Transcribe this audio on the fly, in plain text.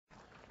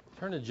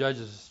Turn to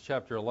Judges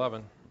chapter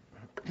 11.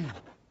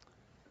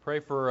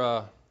 Pray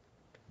for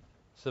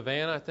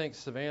Savannah. I think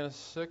Savannah's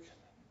sick,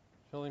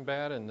 feeling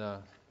bad, and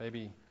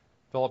maybe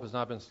Philip has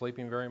not been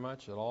sleeping very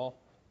much at all.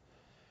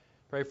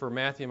 Pray for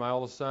Matthew, my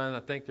oldest son. I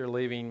think they're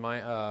leaving.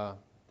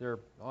 They're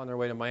on their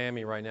way to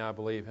Miami right now, I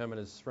believe, him and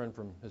his friend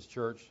from his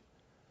church,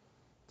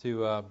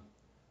 to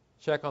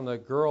check on the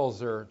girls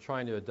they're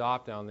trying to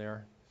adopt down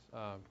there,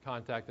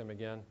 contact them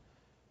again.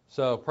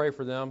 So pray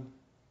for them.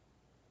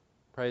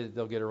 Pray that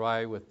they'll get a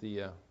ride with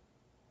the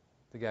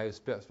guy who's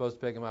supposed to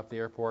pick him up at the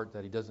airport,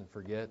 that he doesn't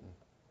forget and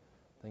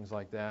things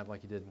like that,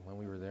 like he did when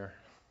we were there.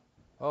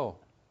 Oh,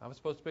 I was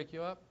supposed to pick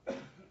you up?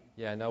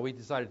 Yeah, no, we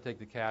decided to take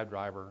the cab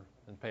driver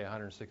and pay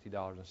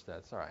 $160 instead.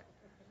 It's all right.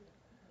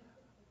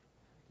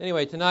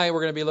 Anyway, tonight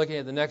we're going to be looking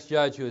at the next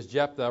judge, who is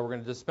Jephthah. We're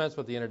going to dispense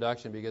with the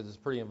introduction because it's a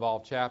pretty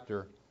involved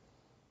chapter.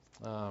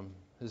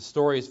 His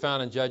story is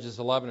found in Judges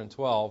 11 and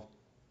 12.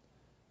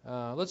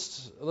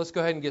 Let's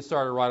go ahead and get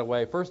started right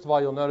away. First of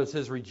all, you'll notice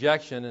his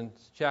rejection in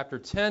chapter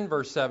 10,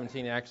 verse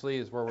 17, actually,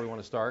 is where we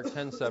want to start,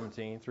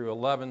 10:17 through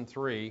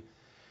 11:3. It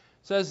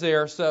says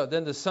there, so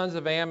then the sons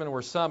of Ammon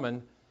were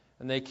summoned,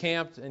 and they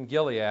camped in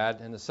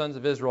Gilead, and the sons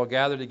of Israel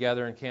gathered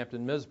together and camped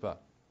in Mizpah.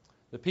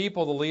 The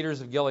people, the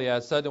leaders of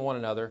Gilead, said to one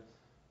another,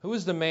 "Who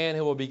is the man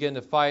who will begin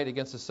to fight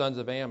against the sons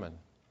of Ammon?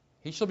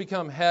 He shall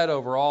become head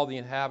over all the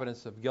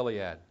inhabitants of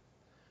Gilead."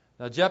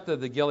 Now Jephthah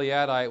the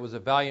Gileadite was a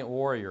valiant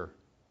warrior,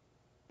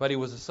 but he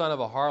was the son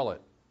of a harlot.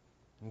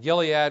 And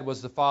Gilead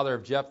was the father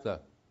of Jephthah.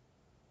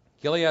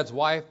 Gilead's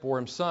wife bore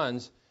him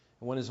sons,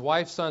 and when his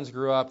wife's sons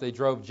grew up, they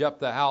drove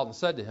Jephthah out and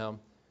said to him,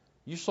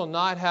 "You shall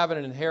not have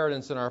an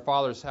inheritance in our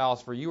father's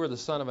house, for you are the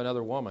son of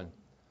another woman."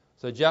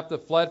 So Jephthah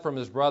fled from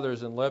his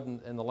brothers and lived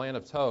in the land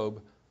of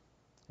Tob.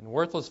 And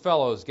worthless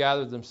fellows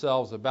gathered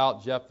themselves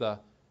about Jephthah,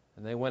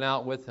 and they went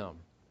out with him.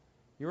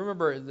 You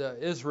remember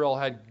Israel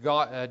had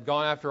gone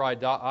after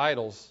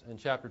idols in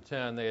chapter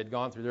 10. They had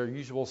gone through their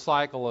usual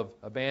cycle of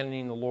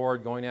abandoning the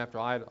Lord, going after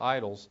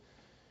idols.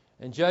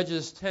 In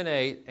Judges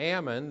 10:8,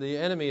 Ammon, the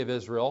enemy of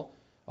Israel,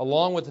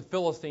 along with the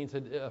Philistines,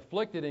 had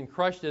afflicted and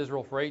crushed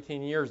Israel for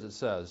 18 years, it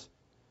says.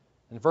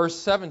 In verse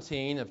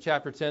 17 of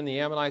chapter 10, the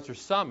Ammonites are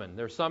summoned.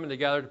 They're summoned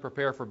together to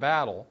prepare for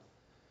battle.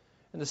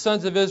 And the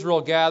sons of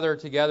Israel gather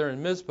together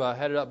in Mizpah,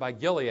 headed up by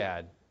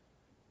Gilead.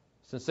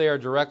 Since they are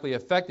directly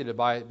affected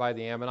by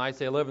the Ammonites,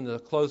 they live in the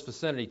close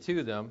vicinity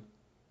to them.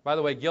 By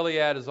the way,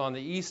 Gilead is on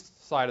the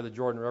east side of the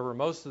Jordan River.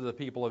 Most of the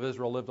people of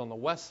Israel lived on the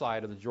west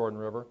side of the Jordan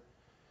River.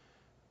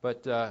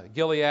 But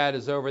Gilead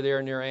is over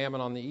there near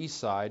Ammon on the east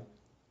side.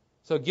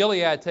 So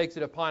Gilead takes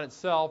it upon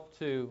itself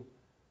to,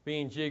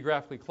 being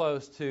geographically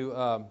close,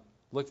 to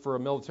look for a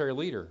military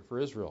leader for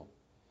Israel.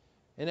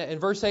 And in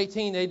verse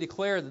 18, they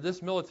declare that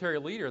this military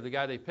leader, the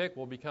guy they pick,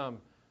 will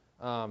become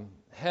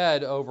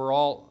head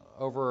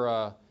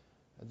over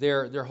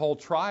their whole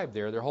tribe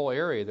there, their whole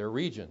area, their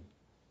region.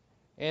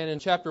 And in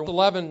chapter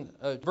 11,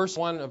 verse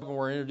 1 of them,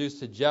 we're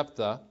introduced to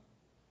Jephthah,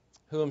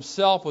 who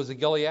himself was a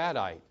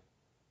Gileadite.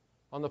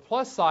 On the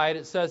plus side,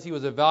 it says he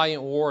was a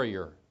valiant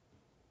warrior.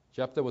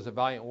 Jephthah was a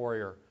valiant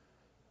warrior.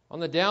 On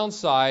the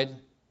downside,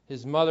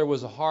 his mother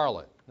was a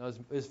harlot. Now,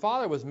 his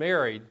father was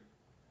married.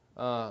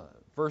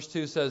 Verse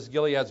 2 says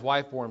Gilead's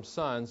wife bore him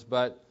sons,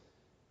 but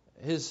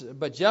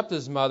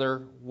Jephthah's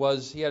mother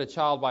he had a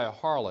child by a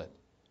harlot,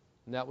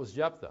 and that was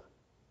Jephthah.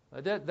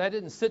 That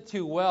didn't sit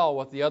too well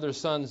with the other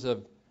sons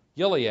of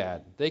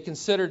Gilead. They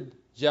considered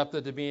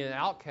Jephthah to be an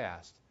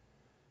outcast.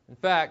 In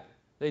fact,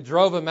 they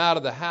drove him out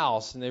of the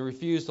house, and they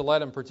refused to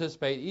let him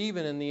participate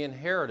even in the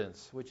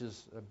inheritance, which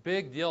is a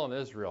big deal in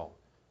Israel.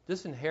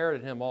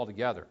 Disinherited him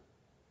altogether.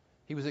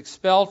 He was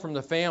expelled from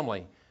the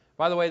family.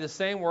 By the way, the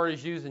same word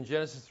is used in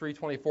Genesis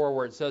 3:24,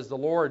 where it says the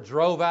Lord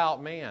drove out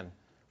man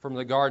from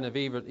the Garden of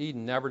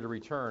Eden, never to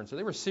return. So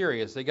they were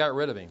serious. They got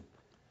rid of him.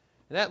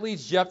 And that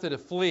leads Jephthah to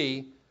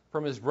flee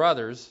from his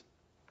brothers.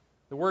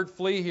 The word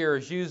flee here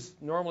is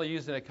normally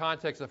used in a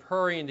context of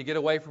hurrying to get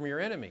away from your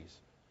enemies.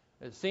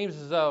 It seems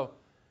as though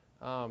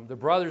the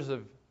brothers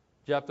of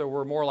Jephthah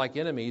were more like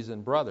enemies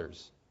than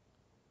brothers.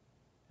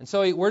 And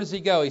so where does he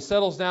go? He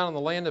settles down in the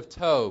land of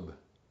Tob. What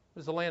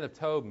does the land of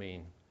Tob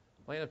mean?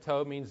 The land of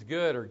Tob means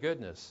good or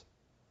goodness.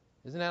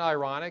 Isn't that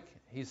ironic?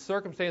 His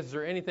circumstances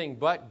are anything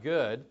but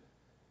good.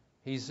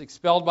 He's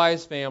expelled by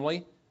his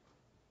family.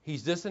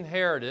 He's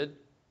disinherited.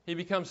 He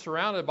becomes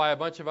surrounded by a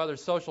bunch of other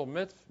social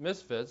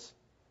misfits,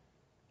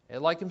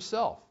 like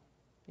himself.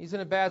 He's in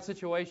a bad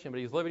situation,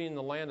 but he's living in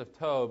the land of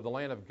Tob, the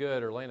land of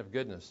good or land of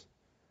goodness.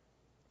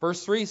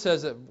 Verse 3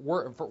 says that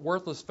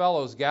worthless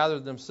fellows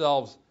gathered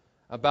themselves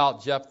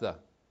about Jephthah.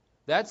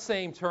 That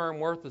same term,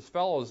 worthless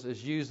fellows,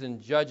 is used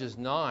in Judges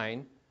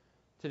 9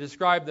 to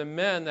describe the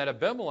men that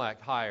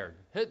Abimelech hired.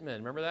 Hitmen,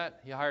 remember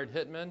that? He hired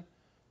hitmen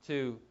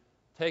to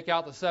take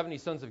out the 70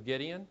 sons of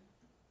Gideon.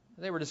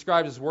 They were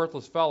described as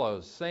worthless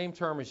fellows. Same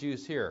term is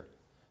used here.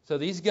 So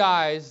these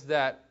guys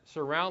that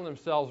surround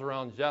themselves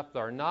around Jephthah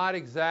are not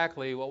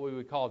exactly what we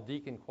would call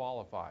deacon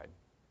qualified.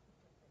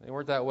 They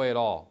weren't that way at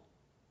all.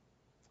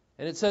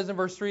 And it says in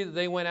verse 3 that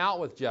they went out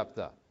with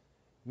Jephthah.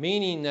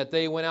 meaning that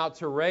they went out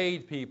to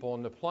raid people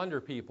and to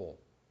plunder people,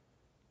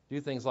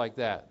 do things like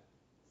that.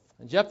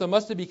 And Jephthah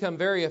must have become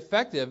very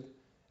effective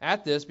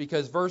at this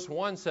because verse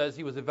 1 says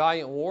he was a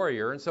valiant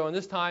warrior. And so in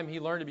this time he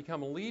learned to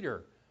become a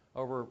leader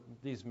over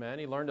these men.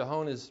 He learned to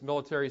hone his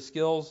military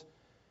skills,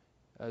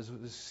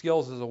 his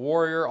skills as a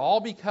warrior, all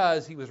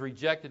because he was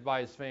rejected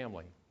by his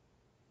family.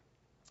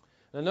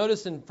 Now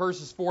notice in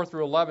verses 4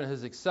 through 11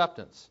 his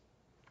acceptance.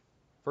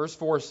 Verse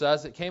 4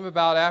 says, "It came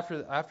about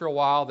after a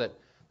while that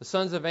the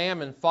sons of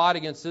Ammon fought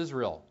against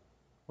Israel.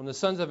 When the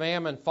sons of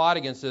Ammon fought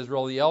against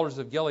Israel, the elders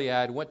of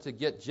Gilead went to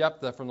get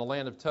Jephthah from the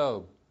land of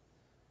Tob.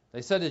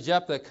 They said to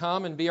Jephthah,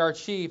 'Come and be our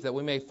chief, that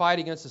we may fight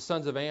against the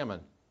sons of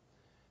Ammon.'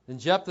 Then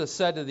Jephthah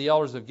said to the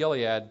elders of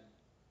Gilead,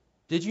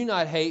 'Did you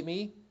not hate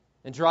me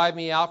and drive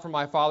me out from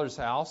my father's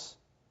house?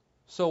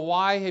 So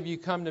why have you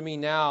come to me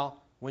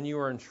now when you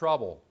are in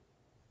trouble?'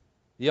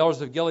 The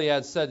elders of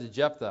Gilead said to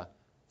Jephthah,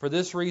 'For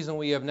this reason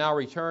we have now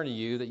returned to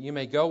you, that you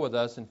may go with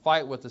us and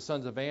fight with the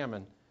sons of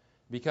Ammon,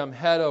 become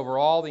head over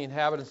all the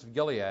inhabitants of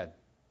Gilead.'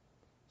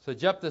 So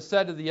Jephthah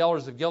said to the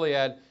elders of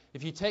Gilead,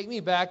 'If you take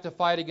me back to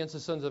fight against the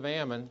sons of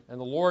Ammon, and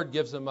the Lord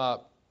gives them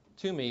up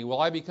to me,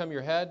 will I become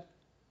your head?'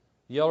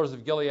 The elders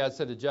of Gilead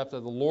said to Jephthah,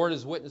 'The Lord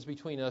is witness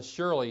between us.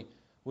 Surely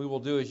we will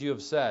do as you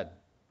have said.'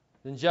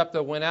 Then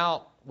Jephthah went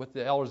out with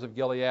the elders of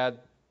Gilead,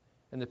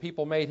 and the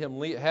people made him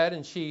head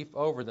and chief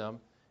over them.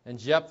 And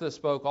Jephthah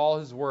spoke all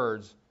his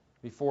words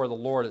before the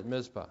Lord at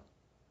Mizpah."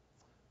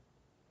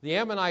 The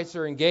Ammonites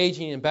are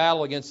engaging in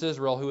battle against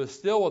Israel, who is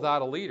still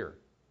without a leader.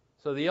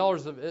 So the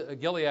elders of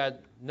Gilead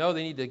know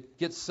they need to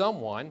get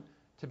someone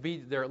to be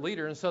their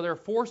leader, and so they're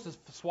forced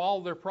to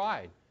swallow their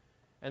pride.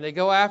 And they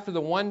go after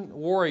the one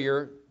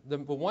warrior, the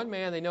one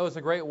man they know is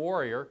a great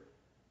warrior,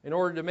 in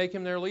order to make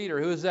him their leader.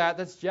 Who is that?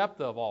 That's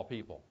Jephthah of all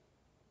people.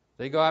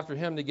 They go after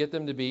him to get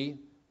them to be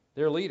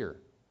their leader.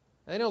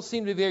 And they don't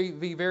seem to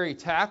be very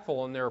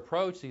tactful in their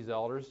approach, these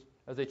elders,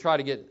 as they try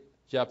to get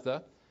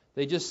Jephthah.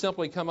 They just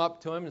simply come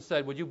up to him and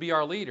said, "Would you be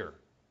our leader?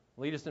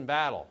 Lead us in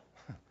battle."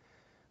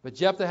 But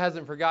Jephthah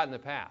hasn't forgotten the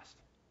past.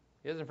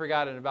 He hasn't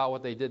forgotten about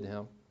what they did to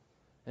him.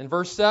 In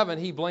verse 7,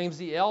 he blames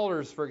the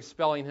elders for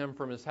expelling him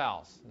from his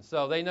house. And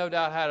so they no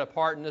doubt had a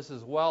part in this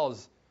as well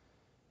as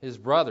his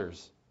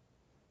brothers.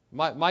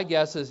 My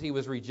guess is he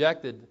was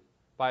rejected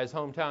by his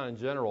hometown in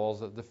general,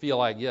 is the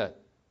feel I get.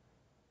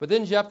 But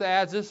then Jephthah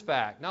adds this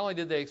fact. Not only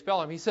did they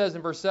expel him, he says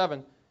in verse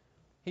 7,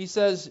 he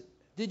says,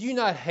 "Did you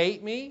not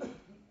hate me?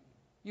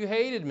 You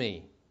hated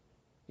me.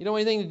 You don't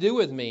want anything to do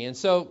with me. And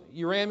so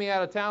you ran me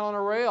out of town on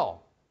a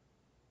rail.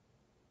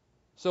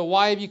 So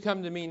why have you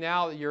come to me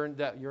now that you're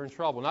in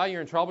trouble? Now you're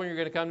in trouble and you're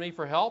going to come to me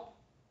for help?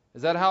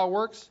 Is that how it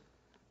works?"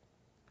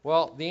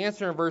 Well, the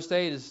answer in verse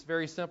 8 is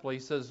very simple. He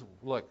says,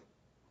 "Look,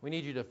 we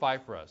need you to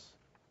fight for us.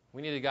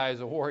 We need a guy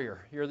who's a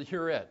warrior. You're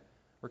it.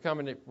 We're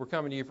coming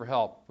to you for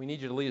help. We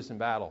need you to lead us in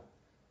battle."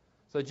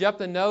 So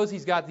Jephthah knows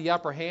he's got the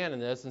upper hand in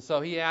this, and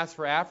so he asks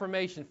for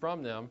affirmation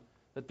from them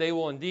that they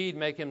will indeed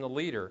make him the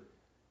leader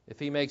if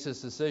he makes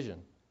this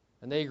decision.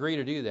 And they agree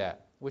to do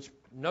that, which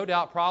no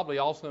doubt probably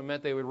also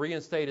meant they would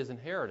reinstate his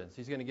inheritance.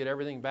 He's going to get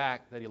everything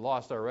back that he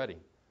lost already.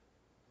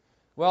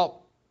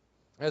 Well,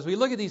 as we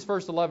look at these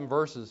first 11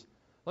 verses,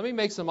 let me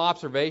make some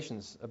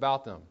observations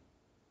about them.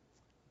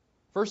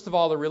 First of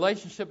all, the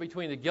relationship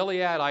between the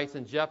Gileadites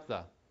and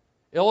Jephthah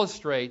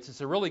illustrates,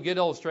 it's a really good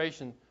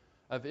illustration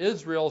of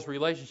Israel's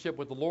relationship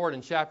with the Lord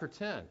in chapter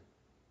 10.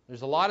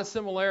 There's a lot of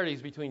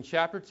similarities between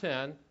chapter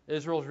 10,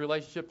 Israel's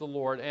relationship to the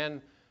Lord,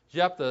 and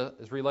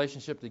Jephthah's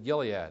relationship to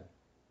Gilead.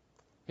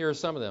 Here are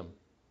some of them.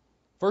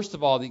 First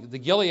of all, the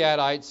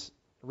Gileadites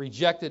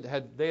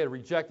had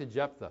rejected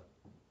Jephthah.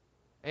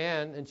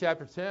 And in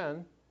chapter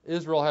 10,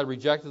 Israel had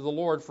rejected the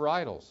Lord for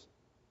idols.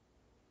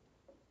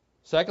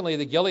 Secondly,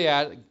 the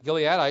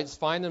Gileadites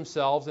find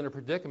themselves in a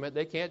predicament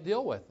they can't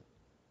deal with.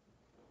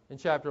 In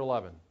chapter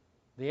 11,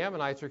 the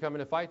Ammonites are coming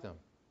to fight them.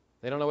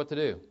 They don't know what to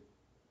do.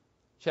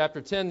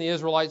 Chapter 10, the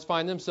Israelites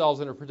find themselves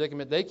in a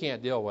predicament they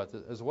can't deal with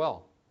as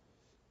well.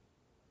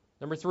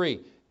 Number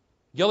 3,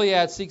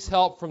 Gilead seeks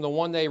help from the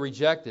one they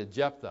rejected,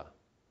 Jephthah.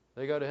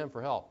 They go to him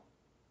for help.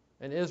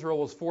 And Israel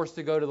was forced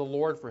to go to the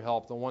Lord for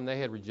help, the one they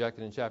had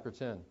rejected in chapter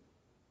 10.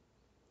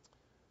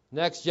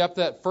 Next,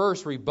 Jephthah at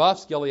first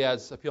rebuffs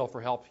Gilead's appeal for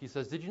help. He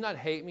says, "Did you not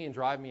hate me and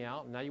drive me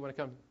out, and now you want to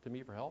come to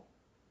me for help?"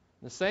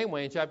 In the same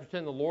way, in chapter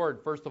 10, the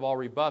Lord, first of all,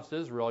 rebuffs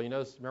Israel. You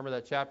notice, remember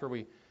that chapter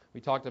we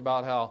talked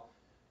about how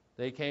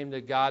they came to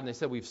God and they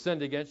said, "We've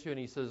sinned against you," and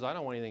he says, "I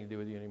don't want anything to do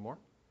with you anymore."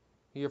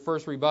 He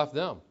first rebuffed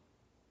them.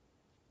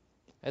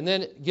 And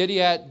then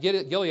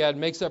Gilead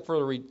makes up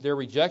for their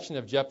rejection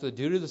of Jephthah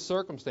due to the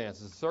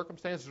circumstances. The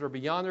circumstances are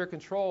beyond their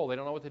control. They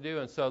don't know what to do,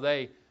 and so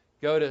they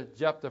go to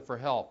Jephthah for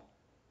help.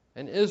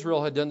 And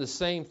Israel had done the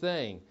same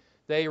thing.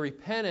 They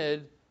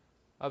repented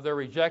of their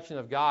rejection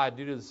of God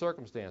due to the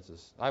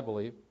circumstances, I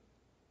believe.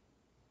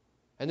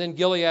 And then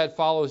Gilead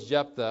follows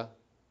Jephthah,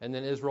 and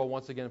then Israel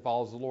once again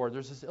follows the Lord.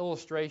 There's this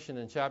illustration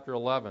in chapter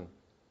 11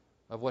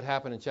 of what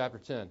happened in chapter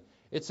 10.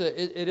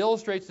 It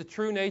illustrates the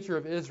true nature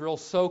of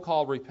Israel's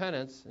so-called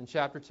repentance in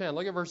chapter 10.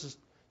 Look at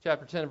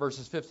chapter 10,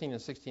 verses 15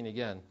 and 16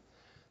 again.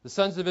 The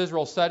sons of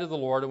Israel said to the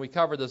Lord, and we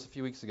covered this a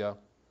few weeks ago,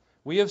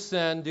 "We have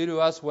sinned. Do to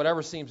us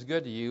whatever seems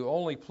good to you.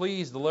 Only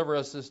please deliver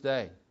us this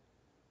day."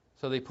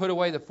 So they put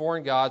away the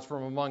foreign gods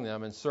from among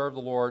them and served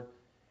the Lord.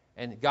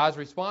 And God's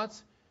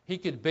response? He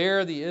could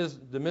bear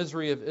the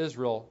misery of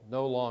Israel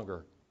no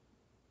longer.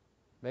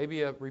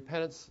 Maybe a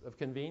repentance of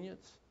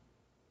convenience?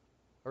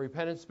 A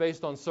repentance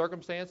based on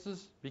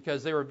circumstances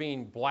because they were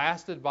being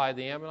blasted by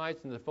the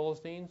Ammonites and the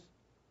Philistines?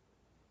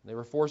 They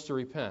were forced to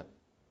repent.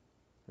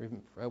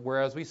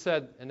 Whereas we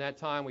said in that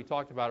time, we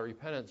talked about it,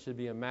 repentance should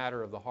be a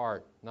matter of the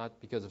heart,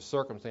 not because of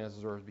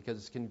circumstances or because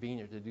it's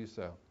convenient to do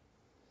so.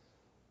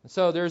 And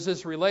so there's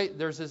this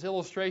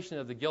illustration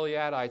of the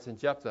Gileadites and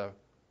Jephthah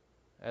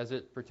as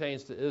it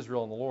pertains to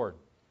Israel and the Lord.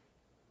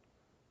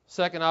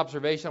 Second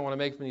observation I want to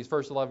make from these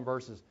first 11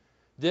 verses.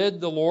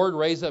 Did the Lord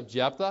raise up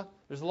Jephthah?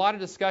 There's a lot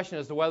of discussion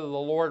as to whether the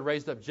Lord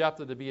raised up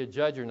Jephthah to be a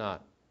judge or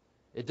not.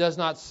 It does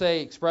not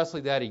say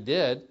expressly that he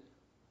did.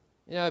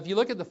 You know, if you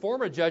look at the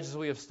former judges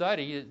we have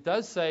studied, it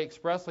does say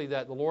expressly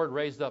that the Lord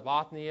raised up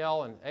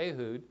Othniel and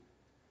Ehud.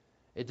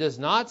 It does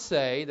not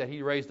say that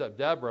he raised up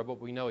Deborah, but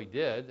we know he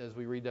did as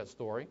we read that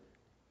story.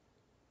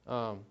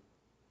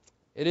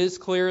 It is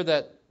clear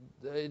that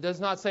it does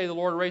not say the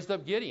Lord raised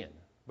up Gideon,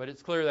 but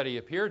it's clear that he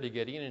appeared to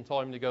Gideon and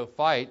told him to go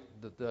fight,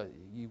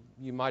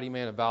 you mighty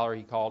man of valor,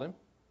 he called him.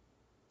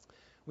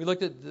 We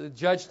looked at the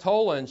Judge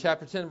Tola in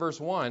chapter 10, verse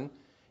 1,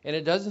 and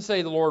it doesn't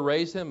say the Lord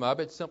raised him up.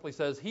 It simply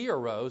says he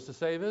arose to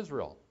save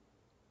Israel.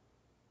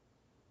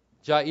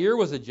 Jair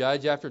was a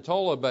judge after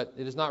Tola, but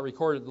it is not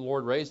recorded the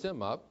Lord raised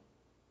him up.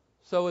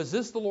 So is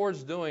this the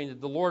Lord's doing?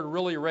 Did the Lord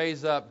really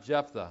raise up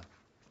Jephthah?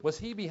 Was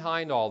he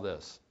behind all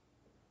this?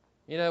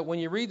 You know, when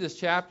you read this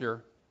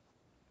chapter,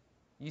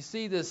 you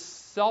see this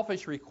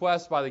selfish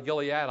request by the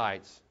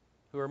Gileadites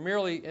who are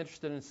merely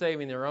interested in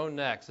saving their own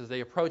necks as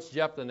they approach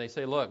Jephthah and they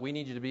say, look, we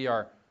need you to be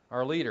our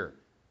leader.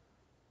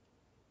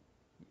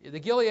 The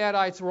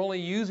Gileadites were only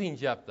using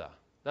Jephthah.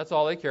 That's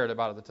all they cared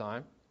about at the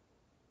time.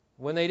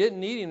 When they didn't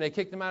need him, they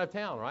kicked him out of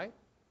town, right?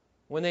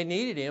 When they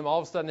needed him, all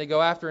of a sudden they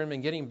go after him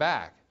and get him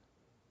back.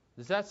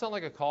 Does that sound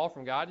like a call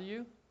from God to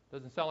you?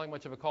 Doesn't sound like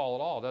much of a call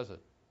at all, does it?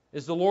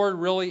 Is the Lord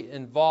really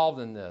involved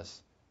in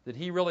this? Did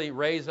he really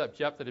raise up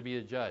Jephthah to be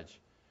a judge?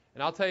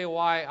 And I'll tell you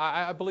why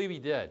I believe he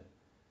did.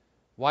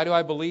 Why do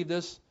I believe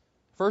this?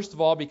 First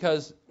of all,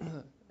 because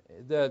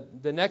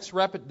the next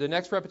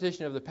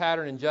repetition of the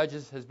pattern in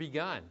Judges has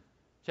begun.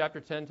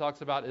 Chapter 10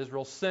 talks about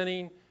Israel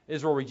sinning,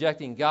 Israel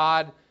rejecting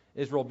God,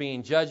 Israel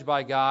being judged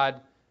by God.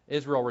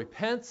 Israel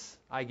repents,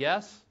 I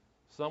guess,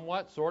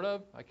 somewhat, sort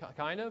of,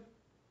 kind of.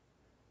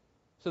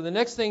 So the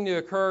next thing to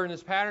occur in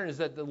this pattern is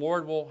that the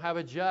Lord will have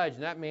a judge,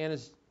 and that man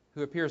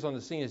who appears on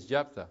the scene is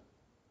Jephthah.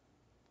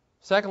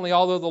 Secondly,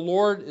 although the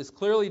Lord is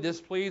clearly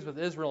displeased with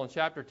Israel in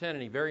chapter 10,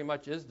 and he very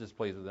much is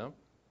displeased with them,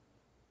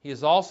 he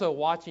is also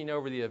watching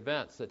over the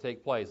events that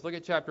take place. Look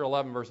at chapter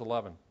 11, verse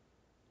 11.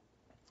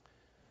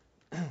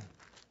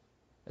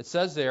 It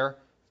says there,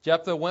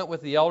 Jephthah went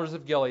with the elders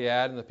of Gilead,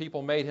 and the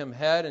people made him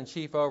head and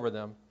chief over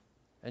them.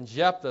 And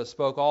Jephthah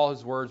spoke all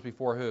his words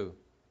before who?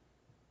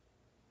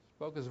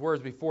 Spoke his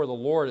words before the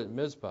Lord at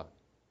Mizpah.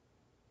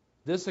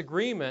 This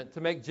agreement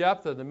to make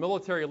Jephthah the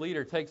military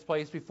leader takes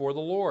place before the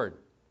Lord.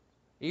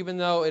 Even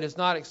though it is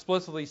not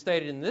explicitly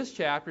stated in this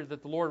chapter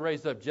that the Lord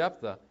raised up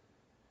Jephthah,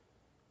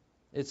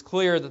 it's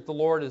clear that the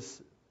Lord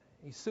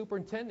he's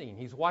superintending.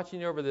 He's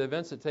watching over the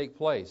events that take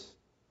place.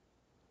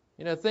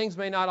 You know, things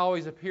may not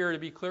always appear to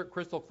be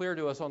crystal clear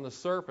to us on the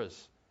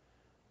surface,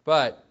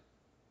 but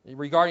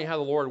regarding how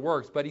the Lord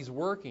works, but he's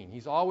working.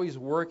 He's always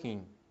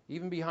working,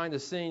 even behind the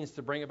scenes,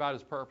 to bring about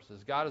his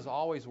purposes. God is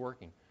always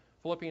working.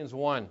 Philippians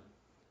 1,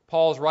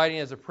 Paul's writing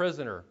as a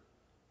prisoner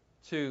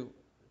to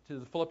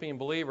the Philippian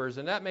believers,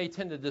 and that may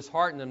tend to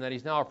dishearten them that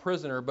he's now a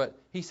prisoner, but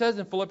he says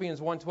in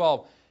Philippians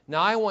 1:12,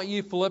 "Now I want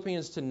you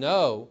Philippians to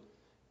know,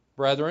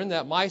 brethren,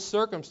 that my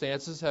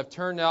circumstances have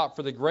turned out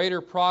for the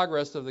greater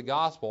progress of the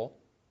gospel,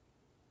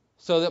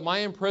 so that my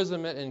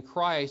imprisonment in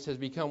Christ has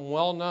become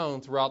well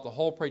known throughout the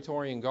whole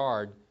Praetorian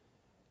Guard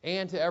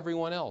and to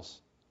everyone else.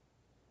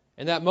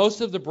 And that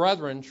most of the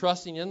brethren,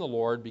 trusting in the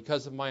Lord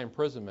because of my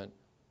imprisonment,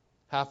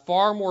 have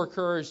far more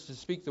courage to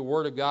speak the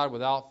word of God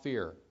without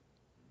fear."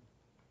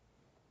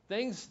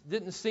 Things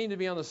didn't seem to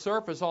be on the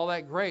surface all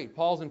that great.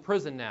 Paul's in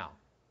prison now.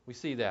 We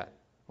see that.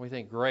 We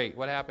think, great,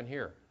 what happened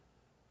here?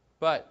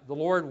 But the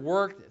Lord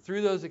worked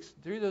through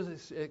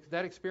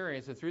that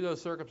experience and through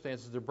those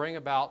circumstances to bring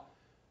about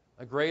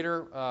a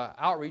greater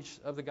outreach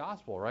of the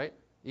gospel, right?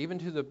 Even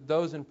to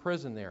those in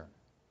prison there.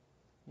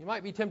 You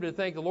might be tempted to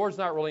think the Lord's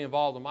not really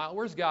involved in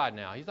where's God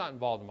now? He's not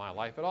involved in my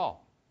life at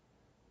all.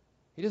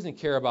 He doesn't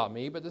care about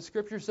me, but the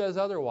Scripture says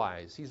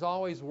otherwise. He's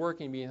always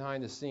working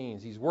behind the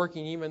scenes. He's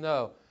working even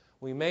though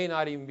we may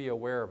not even be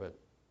aware of it.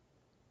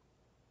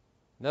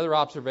 Another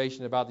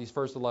observation about these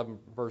first 11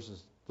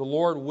 verses. The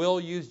Lord will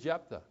use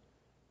Jephthah.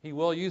 He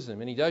will use him,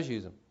 and he does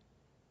use him.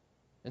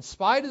 In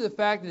spite of the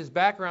fact that his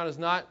background is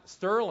not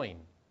sterling,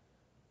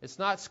 it's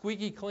not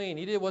squeaky clean.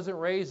 He wasn't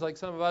raised like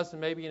some of us and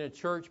maybe in a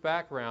church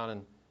background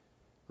and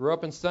grew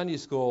up in Sunday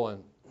school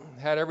and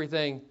had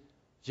everything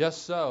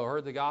just so,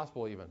 heard the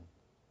gospel even.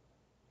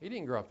 He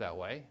didn't grow up that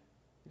way.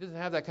 He doesn't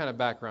have that kind of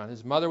background.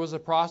 His mother was a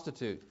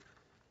prostitute.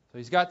 So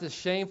he's got this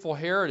shameful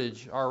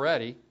heritage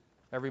already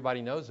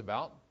everybody knows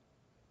about.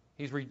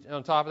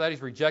 On top of that,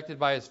 he's rejected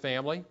by his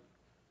family.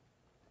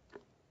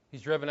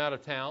 He's driven out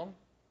of town.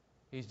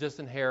 He's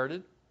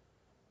disinherited.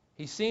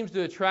 He seems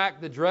to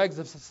attract the dregs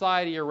of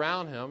society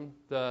around him,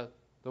 the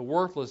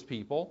worthless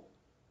people.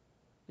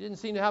 He didn't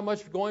seem to have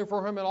much going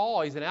for him at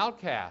all. He's an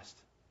outcast.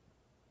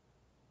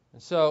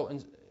 And so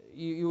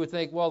you would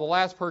think, well, the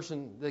last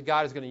person that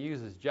God is going to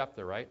use is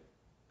Jephthah, right?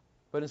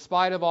 But in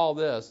spite of all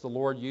this, the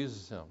Lord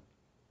uses him.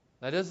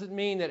 That doesn't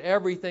mean that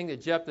everything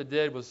that Jephthah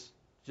did was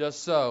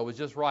just so, it was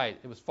just right.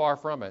 It was far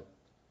from it.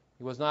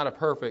 He was not a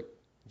perfect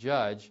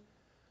judge.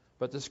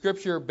 But the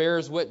Scripture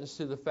bears witness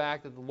to the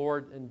fact that the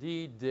Lord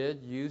indeed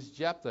did use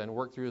Jephthah and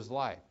work through his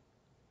life.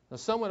 Now,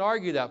 some would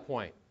argue that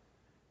point.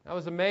 I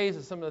was amazed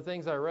at some of the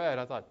things I read.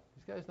 I thought,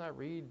 these guys not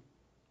read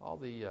all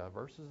the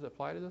verses that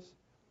apply to this?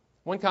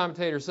 One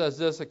commentator says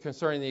this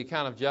concerning the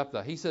account of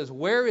Jephthah. He says,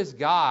 where is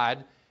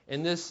God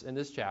in this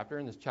chapter,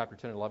 in this chapter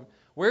 10 and 11,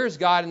 where is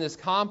God in this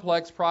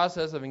complex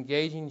process of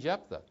engaging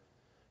Jephthah?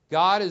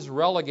 God is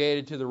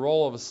relegated to the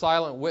role of a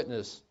silent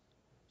witness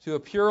to a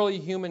purely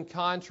human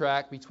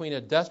contract between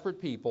a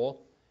desperate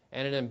people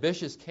and an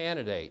ambitious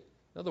candidate.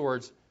 In other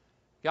words,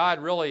 God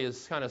really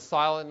is kind of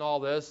silent in all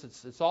this.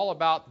 It's all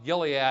about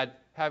Gilead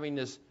having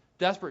this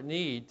desperate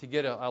need to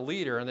get a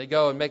leader, and they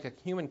go and make a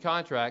human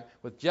contract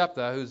with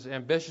Jephthah, who's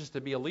ambitious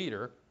to be a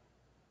leader.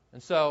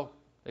 And so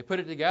they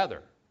put it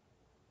together.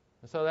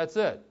 And so that's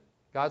it.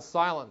 God's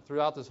silent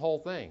throughout this whole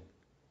thing.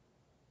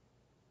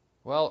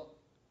 Well,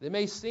 it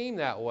may seem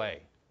that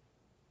way.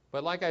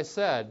 But like I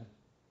said,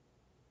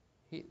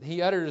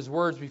 he uttered his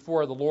words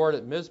before the Lord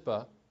at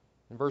Mizpah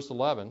in verse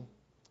 11.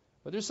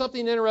 But there's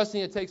something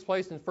interesting that takes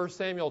place in 1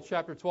 Samuel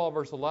chapter 12,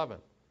 verse 11.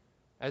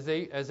 As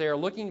they are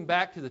looking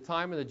back to the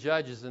time of the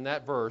judges in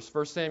that verse,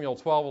 1 Samuel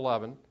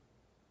 12:11,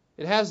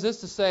 it has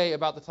this to say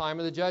about the time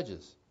of the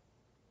judges.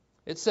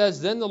 It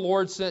says, then the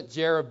Lord sent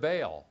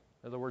Jerubbaal,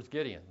 in other words,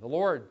 Gideon. The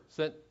Lord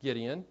sent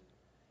Gideon,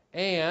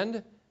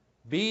 and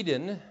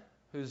Bedin,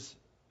 who's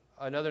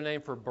another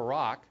name for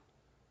Barak.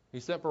 He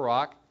sent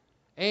Barak,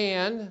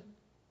 and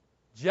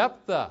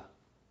Jephthah,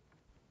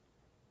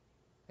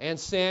 and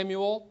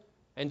Samuel,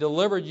 and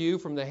delivered you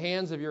from the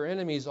hands of your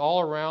enemies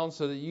all around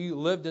so that you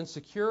lived in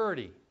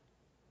security.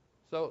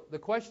 So the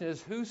question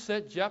is, who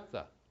sent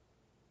Jephthah?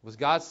 Was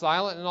God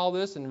silent in all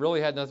this and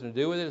really had nothing to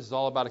do with it? It's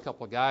all about a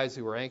couple of guys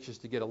who were anxious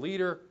to get a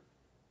leader?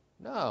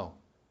 No.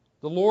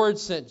 The Lord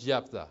sent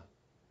Jephthah,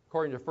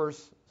 according to 1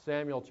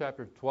 Samuel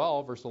chapter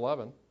 12, verse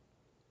 11.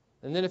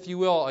 And then if you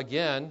will,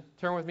 again,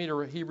 turn with me to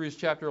Hebrews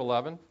chapter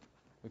 11.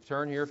 We've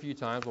turned here a few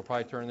times. We'll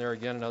probably turn there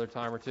again another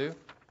time or two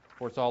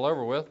before it's all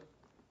over with.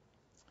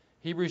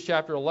 Hebrews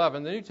chapter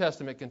 11, the New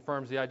Testament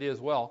confirms the idea as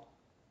well.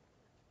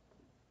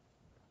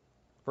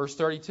 Verse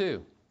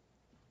 32.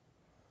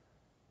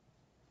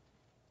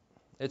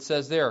 It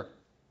says there,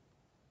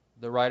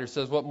 the writer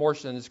says, what more,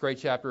 in this great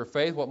chapter of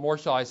faith, what more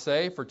shall I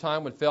say? For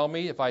time would fail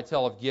me if I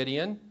tell of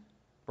Gideon,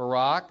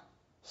 Barak,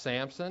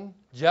 Samson,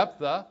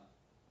 Jephthah,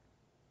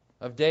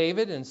 of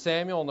David and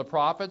Samuel and the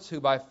prophets, who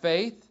by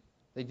faith,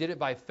 they did it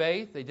by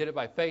faith,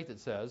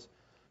 it says,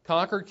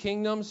 conquered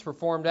kingdoms,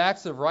 performed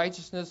acts of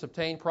righteousness,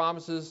 obtained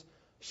promises,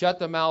 shut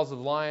the mouths of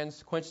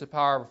lions, quenched the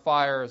power of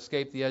fire,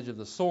 escaped the edge of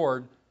the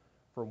sword,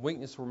 from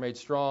weakness were made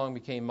strong,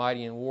 became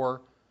mighty in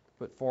war,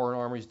 put foreign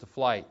armies to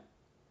flight.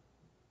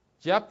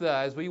 Jephthah,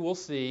 as we will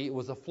see,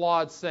 was a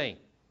flawed saint.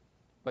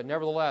 But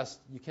nevertheless,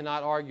 you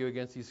cannot argue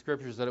against these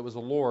scriptures that it was the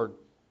Lord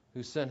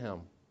who sent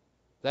him.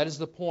 That is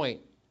the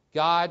point.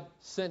 God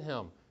sent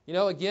him. You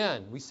know,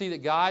 again, we see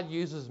that God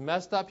uses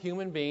messed up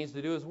human beings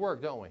to do his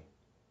work, don't we?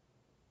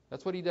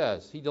 That's what he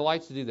does. He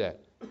delights to do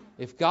that.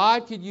 If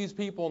God could use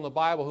people in the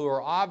Bible who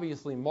are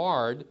obviously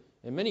marred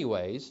in many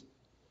ways,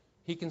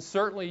 he can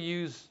certainly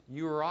use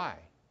you or I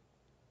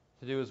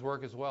to do his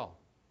work as well.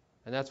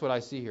 And that's what I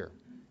see here.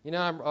 You know,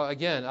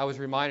 I was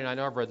reminded, I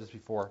know I've read this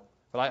before,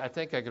 but I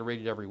think I could read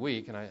it every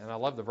week, and I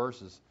love the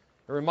verses.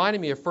 It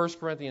reminded me of 1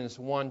 Corinthians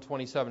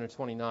 1:27 and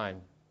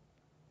 29,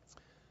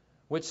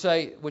 which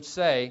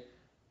say,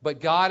 but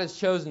God has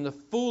chosen the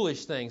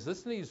foolish things.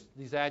 Listen to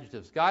these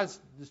adjectives. God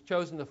has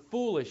chosen the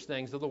foolish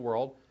things of the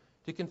world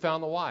to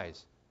confound the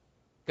wise.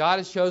 God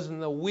has chosen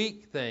the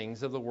weak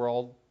things of the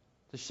world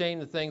to shame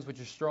the things which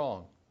are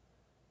strong.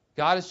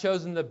 God has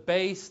chosen the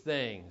base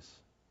things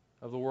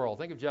of the world.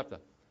 Think of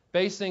Jephthah.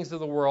 Base things of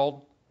the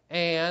world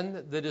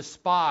and the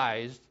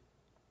despised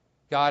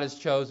God has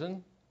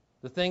chosen,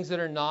 the things that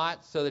are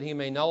not, so that he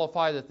may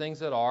nullify the things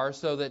that are,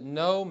 so that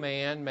no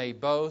man may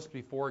boast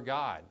before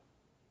God.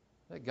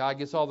 That God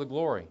gets all the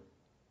glory.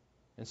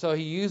 And so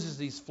he uses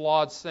these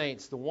flawed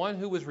saints. The one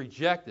who was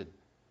rejected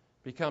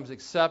becomes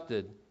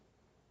accepted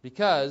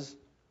because,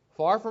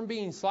 far from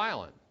being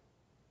silent,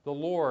 the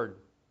Lord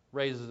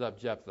raises up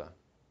Jephthah.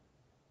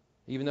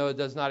 Even though it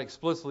does not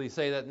explicitly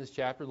say that in this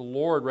chapter, the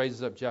Lord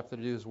raises up Jephthah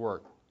to do his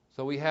work.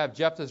 So we have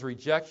Jephthah's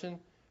rejection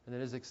and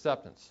then his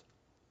acceptance.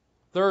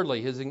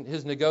 Thirdly,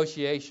 his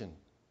negotiation.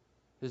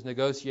 his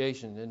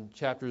negotiation in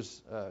chapter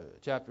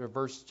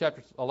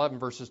 11,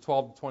 verses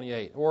 12 to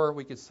 28. Or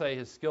we could say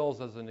his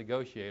skills as a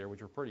negotiator,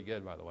 which were pretty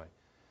good, by the way.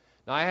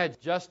 Now, I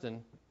had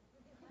Justin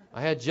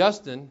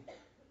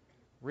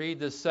read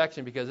this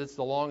section because it's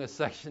the longest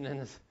section in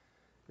this.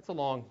 It's a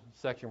long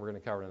section we're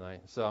going to cover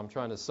tonight, so I'm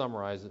trying to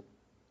summarize it.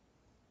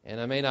 And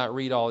I may not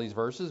read all these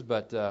verses,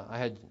 but I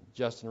had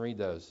Justin read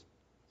those.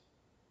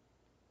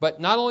 But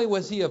not only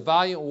was he a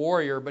valiant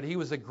warrior, but he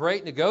was a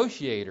great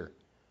negotiator.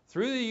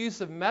 Through the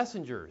use of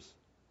messengers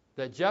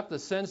that Jephthah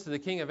sends to the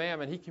king of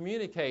Ammon, he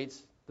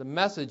communicates the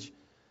message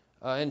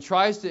and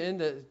tries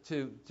to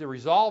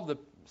resolve the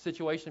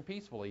situation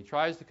peacefully. He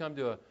tries to come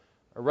to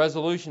a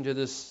resolution to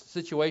this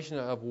situation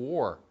of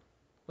war.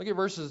 Look at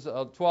verses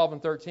 12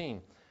 and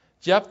 13.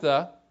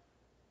 Jephthah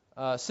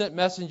sent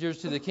messengers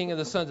to the king of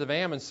the sons of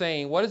Ammon,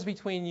 saying, "What is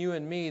between you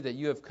and me that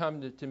you have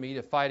come to me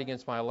to fight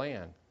against my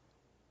land?"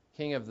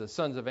 King of the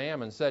sons of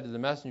Ammon said to the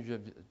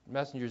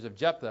messengers of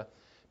Jephthah,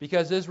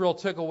 "Because Israel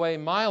took away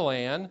my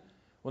land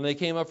when they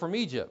came up from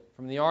Egypt,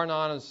 from the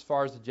Arnon as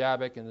far as the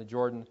Jabbok and the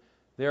Jordan,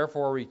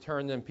 therefore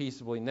return them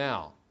peaceably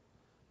now."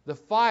 The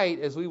fight,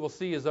 as we will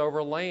see, is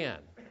over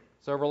land.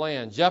 It's over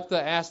land.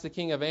 Jephthah asked the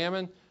king of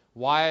Ammon,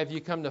 "Why have you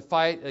come to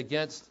fight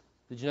against,"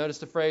 did you notice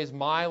the phrase,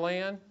 "my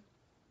land"?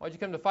 Why did you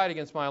come to fight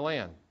against my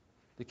land?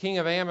 The king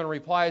of Ammon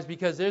replies,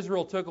 "Because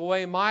Israel took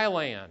away my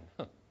land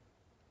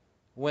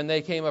when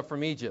they came up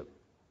from Egypt.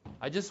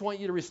 I just want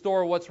you to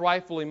restore what's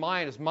rightfully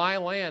mine. It's my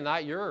land,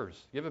 not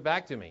yours. Give it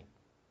back to me."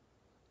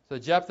 So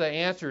Jephthah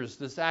answers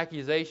this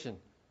accusation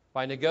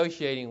by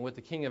negotiating with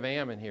the king of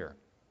Ammon here.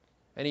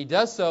 And he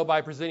does so by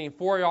presenting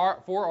four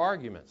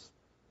arguments.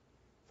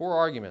 Four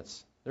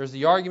arguments. There's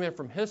the argument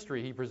from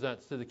history he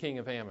presents to the king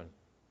of Ammon.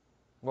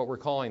 What we're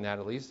calling that,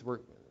 at least.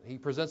 He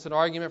presents an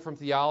argument from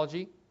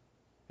theology,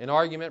 an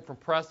argument from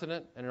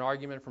precedent, and an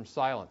argument from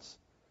silence.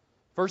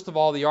 First of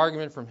all, the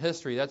argument from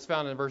history. That's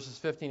found in verses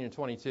 15 and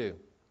 22.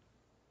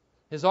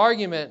 His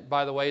argument,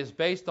 by the way, is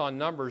based on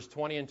Numbers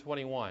 20 and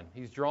 21.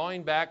 He's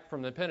drawing back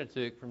from the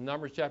Pentateuch, from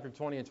Numbers chapter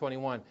 20 and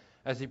 21,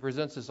 as he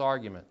presents this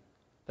argument.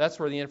 That's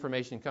where the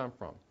information comes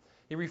from.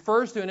 He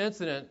refers to an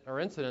incident or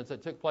incidents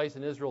that took place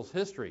in Israel's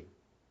history,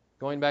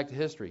 going back to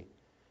history.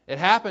 It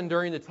happened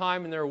during the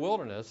time in their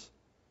wilderness.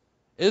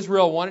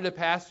 Israel wanted to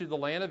pass through the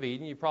land of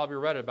Eden. You probably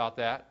read about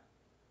that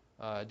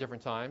at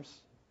different times.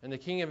 And the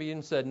king of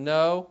Eden said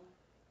no.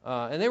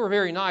 And they were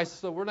very nice,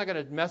 so we're not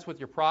going to mess with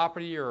your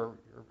property or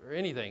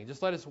anything.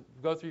 Just let us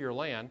go through your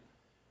land.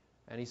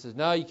 And he says,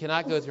 "No, you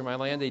cannot go through my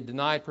land." They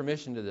denied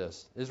permission to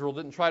this. Israel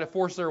didn't try to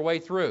force their way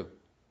through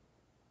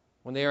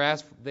when they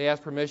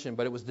asked permission,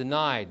 but it was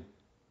denied.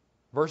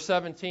 Verse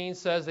 17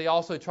 says they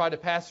also tried to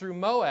pass through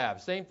Moab.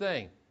 Same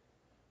thing.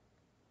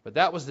 But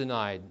that was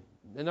denied.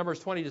 And Numbers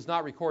 20 does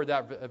not record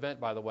that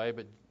event, by the way,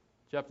 but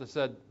Jephthah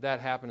said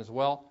that happened as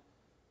well.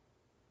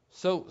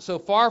 So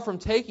far from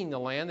taking the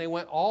land, they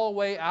went all the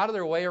way out of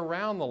their way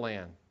around the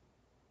land.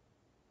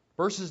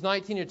 Verses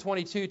 19 to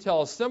 22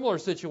 tell a similar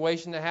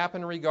situation that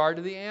happened in regard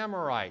to the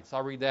Amorites.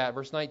 I'll read that.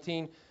 Verse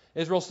 19,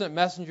 Israel sent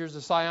messengers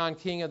to Sihon,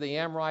 king of the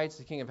Amorites,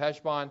 the king of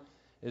Heshbon.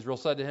 Israel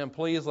said to him,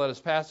 "Please let us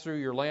pass through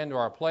your land to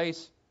our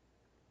place."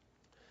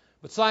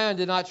 But Sihon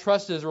did not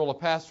trust Israel to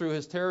pass through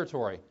his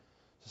territory.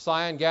 So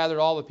Sihon gathered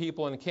all the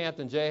people and encamped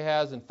in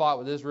Jahaz and fought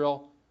with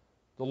Israel.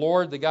 The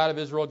Lord, the God of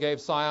Israel, gave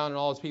Sihon and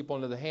all his people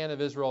into the hand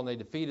of Israel, and they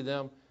defeated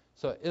them.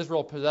 So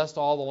Israel possessed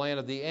all the land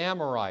of the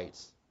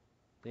Amorites,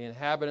 the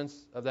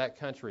inhabitants of that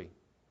country.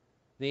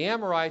 The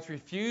Amorites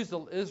refused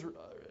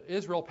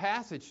Israel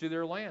passage through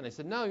their land. They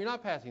said, "No, you're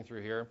not passing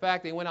through here." In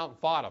fact, they went out and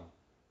fought them.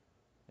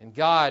 And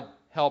God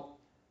helped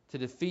to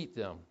defeat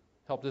them,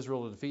 helped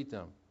Israel to defeat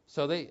them.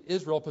 So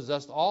Israel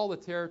possessed all the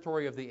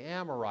territory of the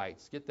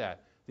Amorites. Get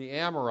that? The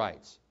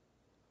Amorites.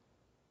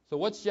 So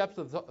what's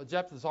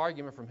Jephthah's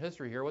argument from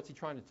history here? What's he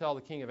trying to tell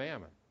the king of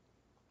Ammon?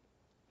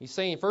 He's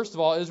saying, first of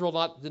all,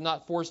 Israel did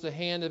not force the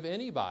hand of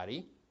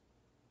anybody.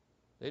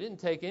 They didn't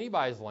take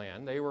anybody's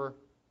land. They were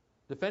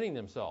defending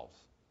themselves.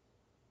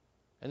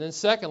 And then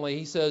secondly,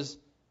 he says,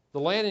 the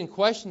land in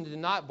question did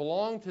not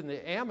belong to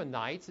the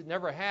Ammonites. It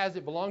never has.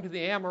 It belonged to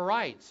the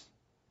Amorites.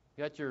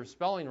 You got your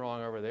spelling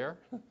wrong over there.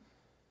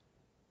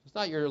 It's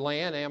not your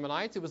land,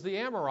 Ammonites. It was the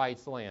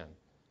Amorites' land.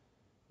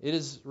 It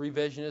is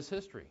revisionist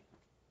history.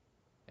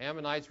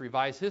 Ammonites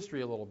revise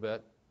history a little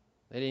bit.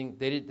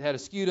 They had a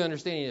skewed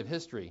understanding of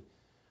history,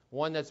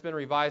 one that's been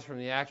revised from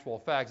the actual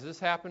facts. This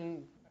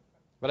happened,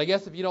 but I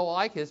guess if you don't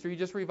like history, you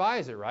just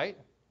revise it, right?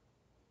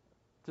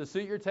 To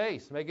suit your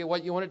taste, make it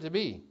what you want it to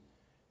be.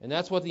 And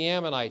that's what the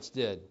Ammonites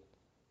did.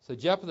 So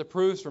Jephthah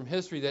proves from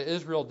history that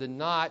Israel did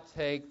not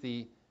take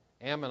the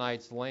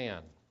Ammonites'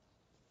 land.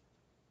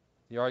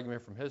 The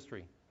argument from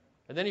history.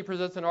 And then he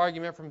presents an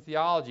argument from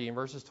theology in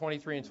verses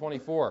 23 and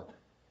 24.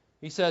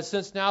 He says,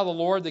 "Since now the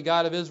Lord, the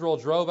God of Israel,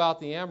 drove out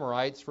the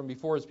Amorites from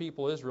before his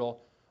people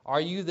Israel, are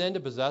you then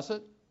to possess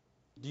it?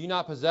 Do you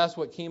not possess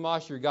what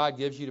Chemosh your God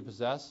gives you to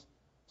possess?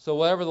 So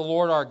whatever the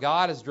Lord our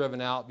God has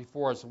driven out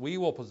before us, we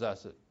will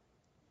possess it."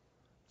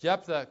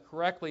 Jephthah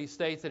correctly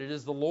states that it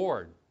is the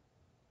Lord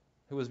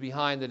who was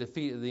behind the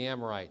defeat of the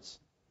Amorites.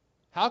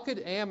 How could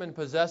Ammon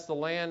possess the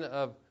land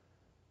of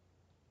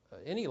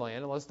any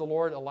land unless the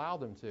Lord allowed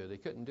them to? They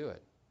couldn't do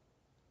it.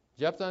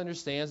 Jephthah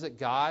understands that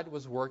God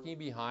was working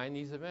behind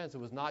these events. It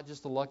was not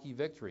just a lucky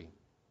victory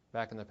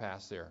back in the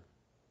past there.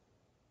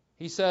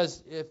 He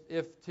says,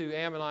 if to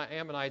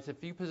Ammonites,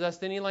 if you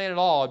possessed any land at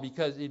all,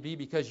 it'd be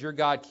because your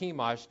God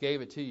Chemosh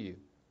gave it to you.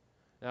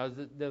 Now,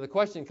 the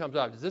question comes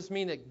up, does this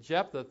mean that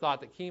Jephthah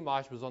thought that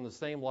Chemosh was on the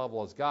same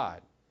level as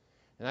God?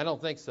 And I don't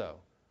think so.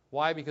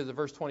 Why? Because of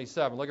verse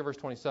 27. Look at verse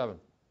 27.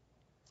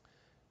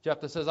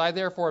 Jephthah says, I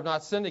therefore have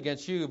not sinned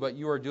against you, but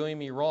you are doing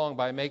me wrong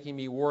by making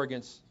war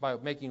against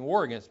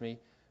me.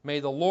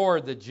 May the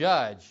Lord, the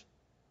judge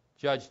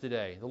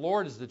today. The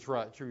Lord is the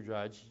true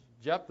judge.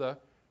 Jephthah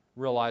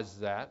realizes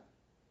that.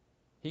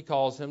 He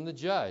calls him the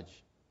judge.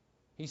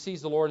 He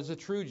sees the Lord as a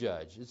true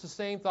judge. It's the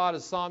same thought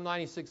as Psalm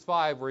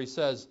 96:5, where he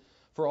says,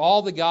 for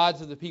all the gods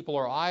of the people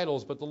are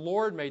idols, but the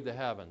Lord made the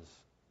heavens.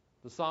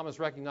 The psalmist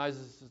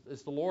recognizes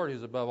it's the Lord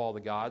who's above all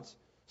the gods.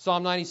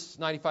 Psalm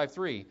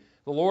 95:3,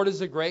 the Lord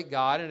is a great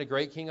God and a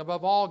great king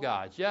above all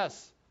gods.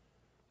 Yes,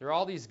 there are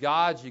all these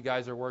gods you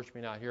guys are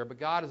worshiping out here, but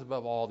God is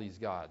above all these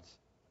gods.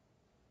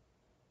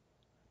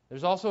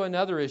 There's also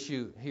another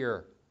issue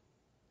here.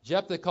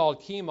 Jephthah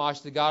called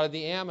Chemosh the god of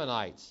the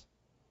Ammonites,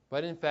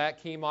 but in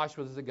fact Chemosh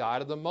was the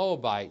god of the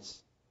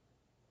Moabites,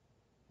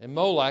 and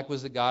Molech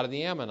was the god of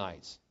the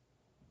Ammonites.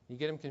 You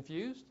get them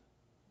confused?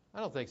 I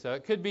don't think so.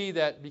 It could be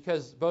that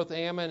because both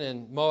Ammon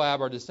and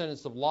Moab are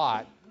descendants of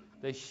Lot,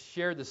 they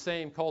shared the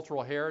same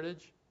cultural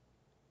heritage,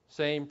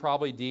 same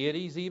probably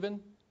deities even,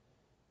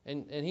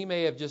 and he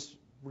may have just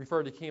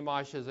referred to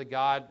Chemosh as a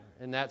god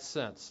in that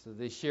sense, that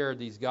they shared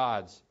these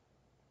gods.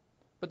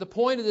 But the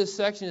point of this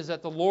section is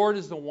that the Lord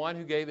is the one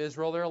who gave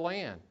Israel their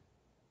land.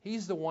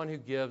 He's the one who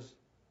gives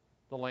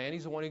the land.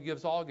 He's the one who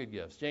gives all good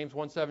gifts. James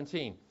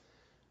 1:17.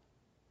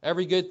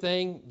 Every good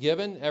thing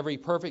given, every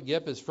perfect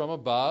gift is from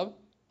above,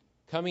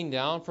 coming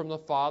down from the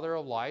Father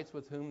of lights,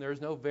 with whom there is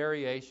no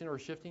variation or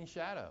shifting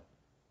shadow.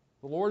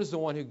 The Lord is the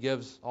one who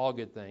gives all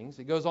good things.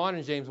 It goes on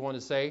in James 1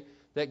 to say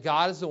that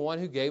God is the one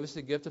who gave us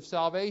the gift of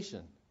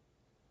salvation.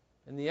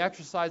 In the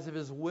exercise of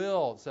his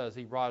will, it says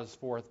he brought us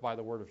forth by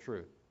the word of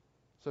truth.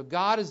 So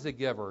God is the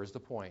giver, is the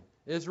point.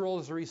 Israel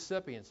is the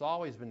recipient. It's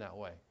always been that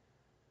way.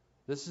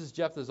 This is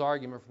Jephthah's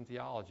argument from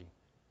theology.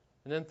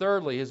 And then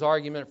thirdly, his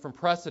argument from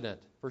precedent.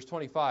 Verse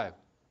 25.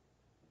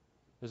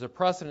 There's a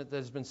precedent that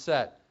has been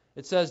set.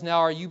 It says,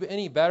 now are you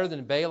any better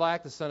than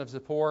Balak, the son of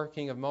Zippor,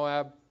 king of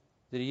Moab?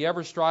 Did he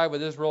ever strive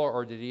with Israel,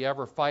 or did he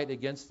ever fight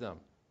against them?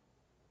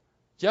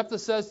 Jephthah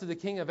says to the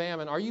king of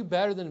Ammon, are you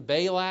better than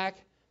Balak,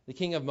 the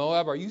king of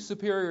Moab? Are you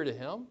superior to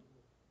him?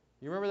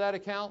 You remember that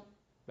account?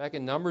 Back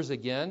in Numbers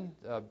again,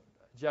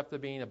 Jephthah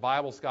being a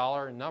Bible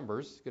scholar in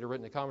Numbers, could have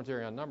written a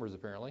commentary on Numbers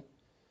apparently.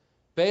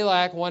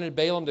 Balak wanted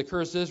Balaam to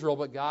curse Israel,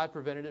 but God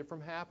prevented it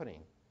from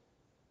happening.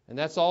 And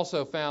that's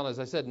also found, as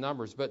I said, in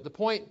Numbers. But the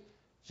point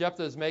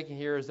Jephthah is making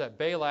here is that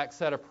Balak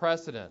set a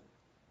precedent.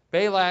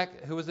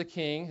 Balak, who was a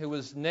king, who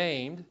was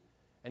named,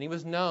 and he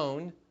was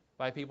known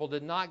by people,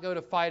 did not go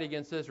to fight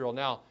against Israel.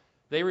 Now,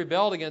 they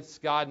rebelled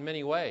against God in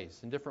many ways,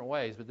 in different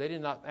ways, but they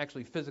did not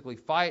actually physically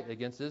fight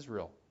against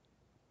Israel.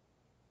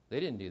 They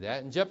didn't do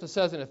that. And Jephthah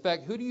says, in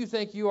effect, who do you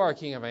think you are,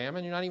 king of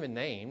Ammon? You're not even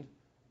named.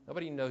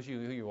 Nobody knows who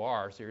you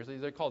are, seriously.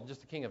 They're called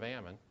just the king of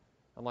Ammon,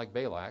 unlike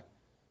Balak.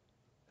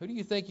 Who do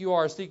you think you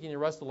are seeking to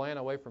wrest the land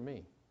away from me?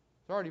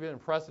 There's already been a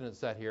precedent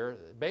set here.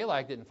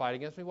 Balak didn't fight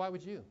against me. Why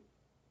would you?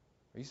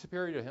 Are you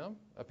superior to him?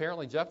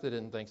 Apparently Jephthah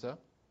didn't think so.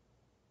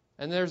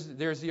 And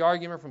there's the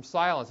argument from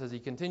silence as he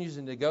continues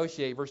to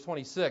negotiate. Verse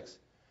 26.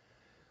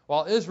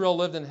 While Israel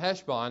lived in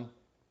Heshbon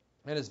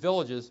and its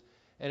villages,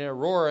 and in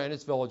Aurora and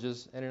its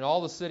villages, and in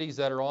all the cities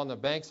that are on the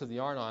banks of the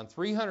Arnon,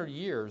 300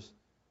 years,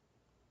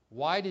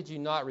 why did you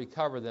not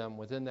recover them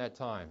within that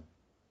time?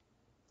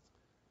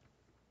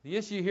 The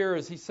issue here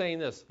is he's saying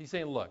this. He's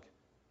saying, look,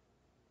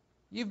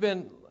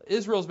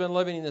 Israel's been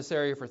living in this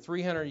area for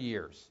 300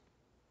 years.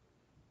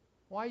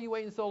 Why are you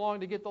waiting so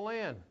long to get the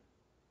land?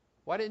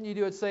 Why didn't you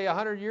do it, say,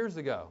 100 years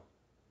ago?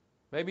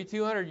 Maybe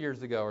 200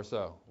 years ago or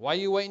so. Why are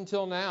you waiting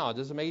until now? It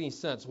doesn't make any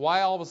sense.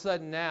 Why all of a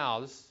sudden now?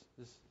 This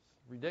is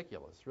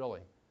ridiculous,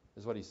 really,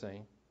 is what he's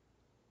saying.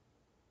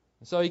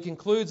 And so he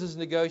concludes his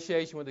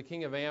negotiation with the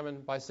king of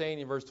Ammon by saying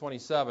in verse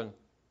 27,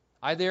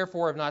 I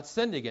therefore have not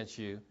sinned against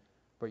you,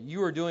 but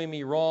you are doing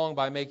me wrong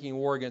by making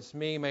war against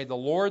me. May the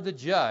Lord the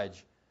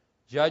judge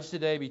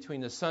today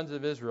between the sons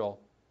of Israel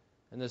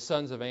and the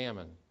sons of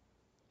Ammon.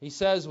 He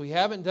says we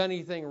haven't done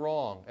anything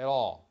wrong at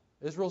all.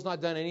 Israel's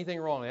not done anything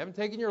wrong. They haven't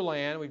taken your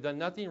land. We've done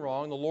nothing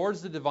wrong. The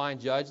Lord's the divine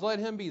judge. Let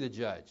him be the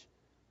judge.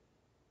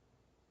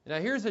 Now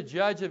here's a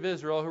judge of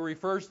Israel who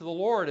refers to the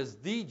Lord as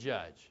the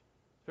judge.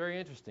 Very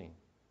interesting.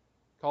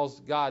 Calls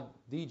God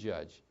the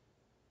judge.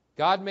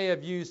 God may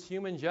have used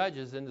human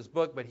judges in this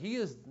book, but he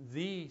is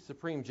the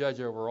supreme judge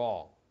over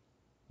all.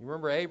 You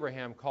remember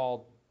Abraham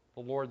called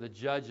the Lord the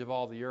judge of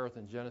all the earth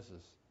in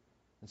Genesis.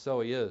 And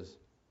so he is.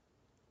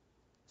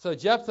 So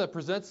Jephthah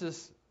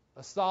presents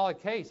a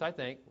solid case, I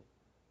think,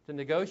 to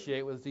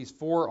negotiate with these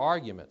four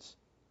arguments.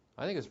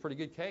 I think it's a pretty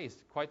good case,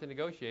 quite the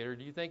negotiator.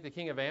 Do you think the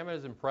king of Ammon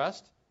is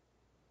impressed?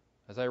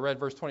 As I read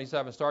verse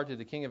 27 started,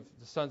 the king of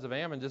the sons of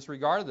Ammon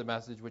disregarded the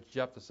message which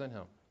Jephthah sent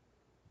him.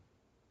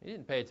 He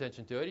didn't pay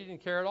attention to it. He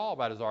didn't care at all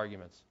about his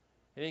arguments.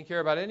 He didn't care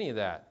about any of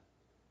that.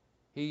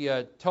 He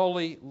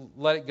totally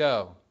let it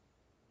go.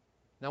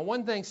 Now,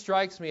 one thing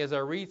strikes me as I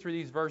read through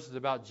these verses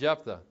about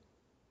Jephthah,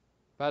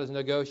 about his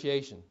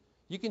negotiation.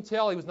 You can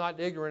tell he was not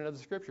ignorant of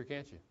the Scripture,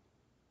 can't you?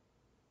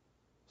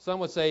 Some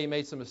would say he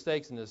made some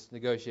mistakes in this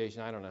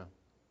negotiation. I don't know.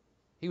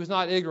 He was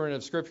not ignorant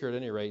of Scripture at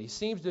any rate. He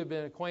seems to have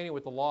been acquainted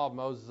with the law of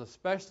Moses,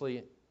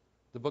 especially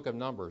the book of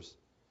Numbers.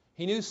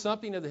 He knew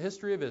something of the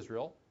history of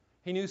Israel.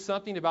 He knew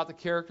something about the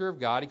character of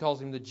God. He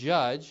calls him the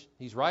judge.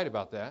 He's right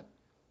about that.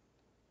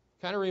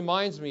 Kind of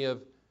reminds me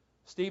of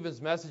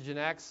Stephen's message in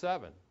Acts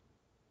 7.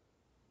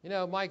 You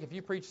know, Mike, if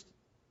you preached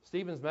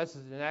Stephen's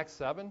message in Acts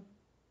 7,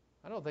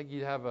 I don't think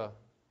you'd have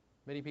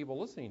many people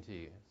listening to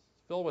you.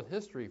 It's filled with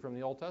history from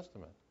the Old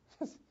Testament.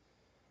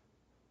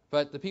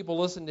 But the people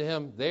listened to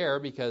him there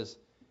because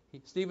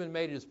Stephen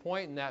made his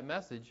point in that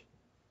message,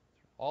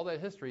 all that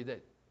history,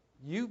 that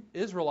you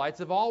Israelites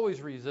have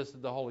always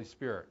resisted the Holy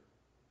Spirit.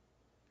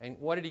 And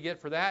what did he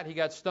get for that? He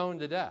got stoned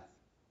to death.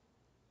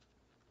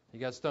 He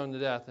got stoned to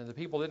death, and the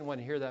people didn't want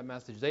to hear that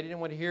message. They didn't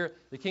want to hear,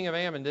 the king of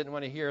Ammon didn't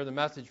want to hear the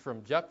message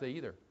from Jephthah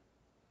either.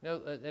 You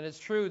know, and it's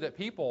true that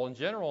people in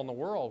general in the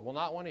world will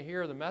not want to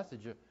hear the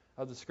message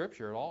of the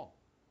Scripture at all.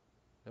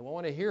 They won't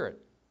want to hear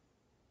it.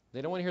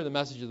 They don't want to hear the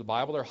message of the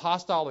Bible. They're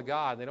hostile to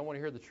God. They don't want to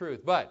hear the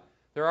truth. But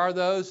there are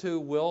those who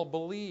will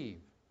believe.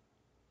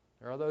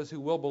 There are those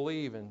who will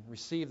believe and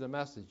receive the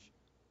message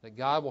that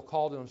God will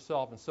call to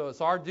himself. And so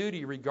it's our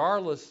duty,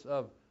 regardless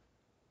of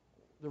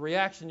the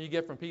reaction you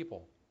get from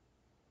people,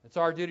 it's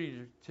our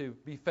duty to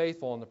be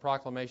faithful in the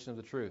proclamation of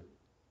the truth.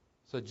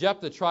 So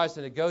Jephthah tries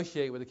to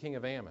negotiate with the king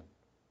of Ammon.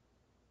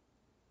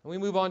 And we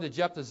move on to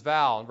Jephthah's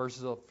vow in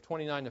verses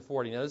 29 to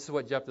 40. Now this is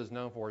what Jephthah is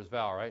known for, his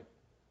vow, right?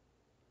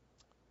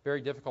 Very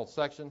difficult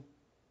section.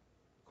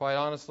 Quite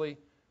honestly,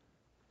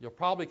 you'll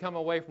probably come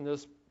away from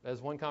this,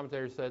 as one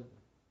commentator said,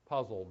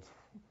 puzzled,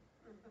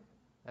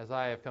 as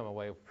I have come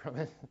away from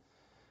it.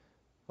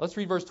 Let's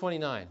read verse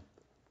 29.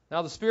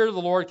 Now the Spirit of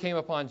the Lord came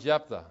upon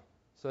Jephthah.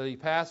 So he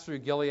passed through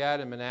Gilead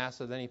and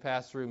Manasseh. Then he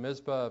passed through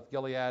Mizpah of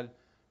Gilead.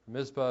 From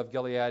Mizpah of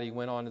Gilead, he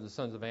went on to the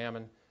sons of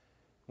Ammon.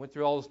 Went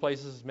through all those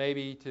places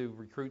maybe to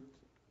recruit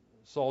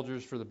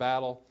soldiers for the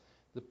battle.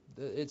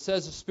 It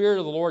says the Spirit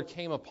of the Lord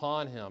came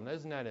upon him.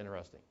 Isn't that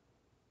interesting?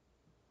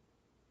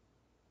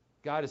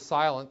 God is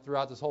silent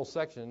throughout this whole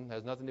section. It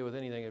has nothing to do with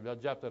anything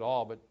about Jephthah at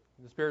all, but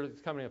the Spirit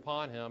is coming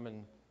upon him,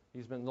 and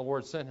the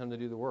Lord sent him to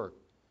do the work.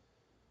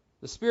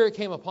 The Spirit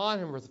came upon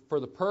him for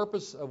the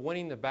purpose of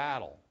winning the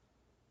battle.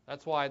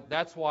 That's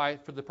why,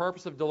 for the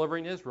purpose of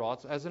delivering Israel,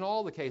 as in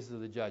all the cases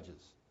of the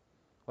judges.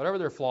 Whatever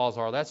their flaws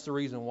are, that's the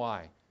reason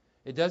why.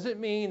 It doesn't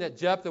mean that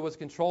Jephthah was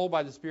controlled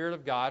by the Spirit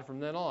of God from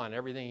then on.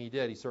 Everything he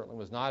did, he certainly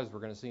was not, as we're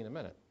going to see in a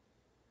minute.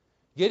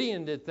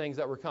 Gideon did things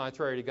that were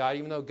contrary to God,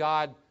 even though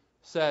God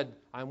said,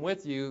 I'm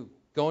with you,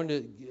 going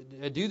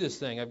to do this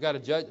thing. I've got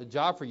a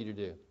job for you to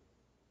do.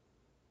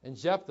 And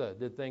Jephthah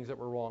did things that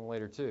were wrong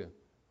later too.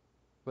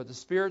 But the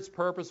Spirit's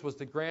purpose was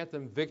to grant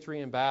them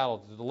victory in battle,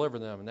 to deliver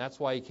them, and that's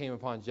why he came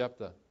upon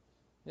Jephthah.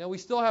 You know, we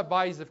still have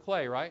bodies of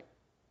clay, right?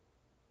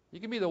 You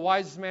can be the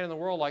wisest man in the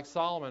world like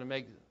Solomon and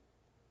make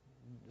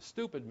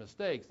stupid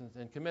mistakes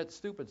and commit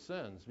stupid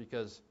sins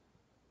because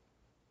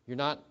you're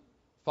not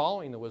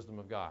following the wisdom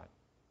of God,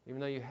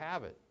 even though you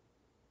have it.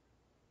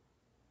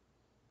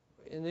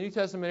 In the New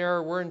Testament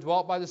era, we're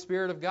indwelt by the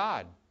Spirit of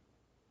God.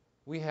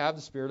 We have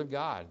the Spirit of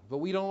God, but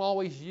we don't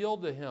always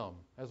yield to Him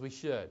as we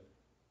should.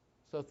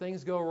 So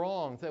things go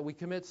wrong. We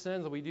commit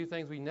sins and we do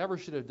things we never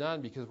should have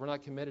done because we're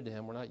not committed to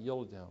Him. We're not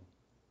yielded to Him.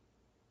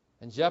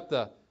 And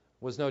Jephthah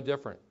was no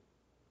different.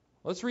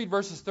 Let's read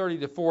verses 30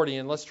 to 40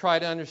 and let's try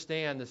to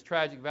understand this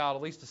tragic vow,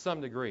 at least to some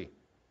degree.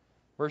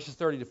 Verses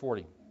 30 to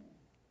 40.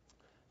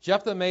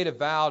 Jephthah made a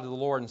vow to the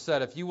Lord and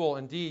said, if you will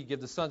indeed give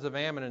the sons of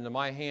Ammon into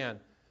my hand,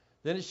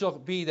 then it shall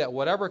be that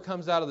whatever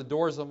comes out of the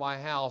doors of my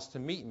house to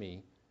meet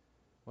me,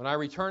 when I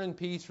return in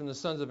peace from the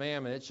sons of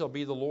Ammon, it shall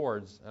be the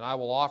Lord's, and I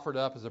will offer it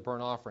up as a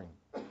burnt offering.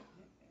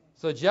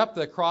 So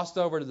Jephthah crossed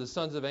over to the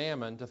sons of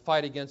Ammon to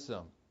fight against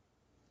them,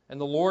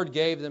 and the Lord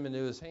gave them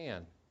into his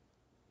hand.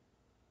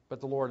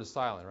 But the Lord is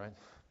silent, right?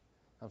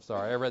 I'm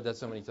sorry, I read that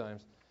so many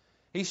times.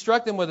 He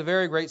struck them with a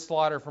very great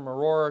slaughter from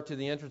Aurora to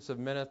the entrance of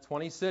Minnith,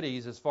 20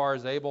 cities as far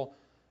as Abel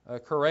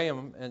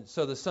Karaim, and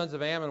so the sons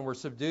of Ammon were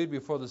subdued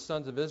before the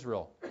sons of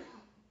Israel.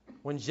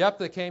 When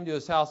Jephthah came to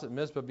his house at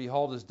Mizpah,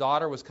 behold, his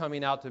daughter was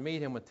coming out to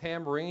meet him with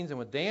tambourines and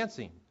with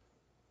dancing.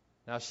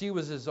 Now she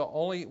was his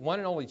one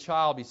and only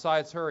child.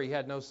 Besides her, he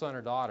had no son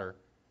or daughter.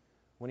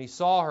 When he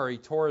saw her, he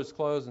tore his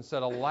clothes and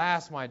said,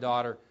 Alas, my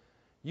daughter,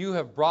 you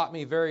have brought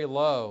me very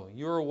low.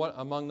 You are one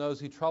among those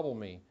who trouble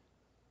me.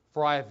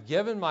 For I have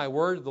given my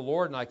word to the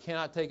Lord, and I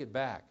cannot take it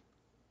back.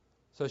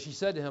 So she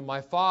said to him,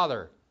 My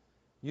father,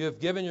 you have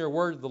given your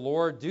word to the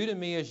Lord. Do to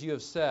me as you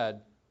have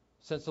said,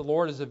 since the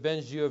Lord has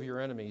avenged you of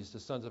your enemies, the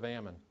sons of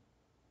Ammon.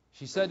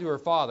 She said to her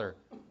father,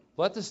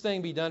 Let this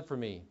thing be done for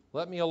me.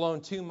 Let me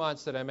alone 2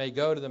 months that I may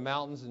go to the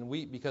mountains and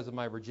weep because of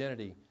my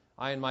virginity,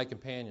 I and my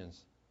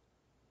companions.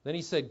 Then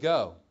he said,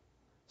 Go.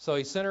 So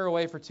he sent her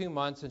away for 2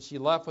 months, and she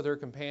left with her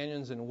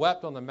companions and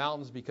wept on the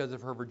mountains because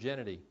of her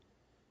virginity.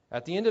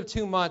 At the end of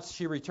 2 months,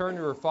 she returned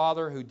to her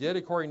father, who did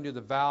according to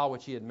the vow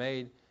which he had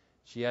made.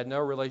 She had no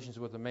relations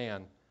with a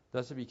man.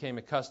 Thus it became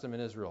a custom in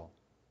Israel,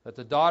 that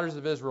the daughters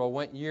of Israel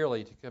went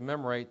yearly to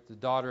commemorate the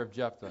daughter of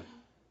Jephthah,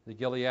 the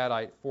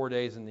Gileadite, 4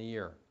 days in the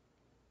year.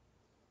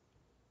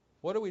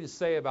 What are we to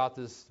say about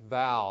this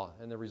vow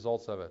and the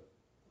results of it?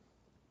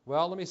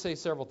 Well, let me say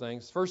several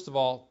things. First of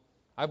all,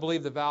 I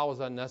believe the vow was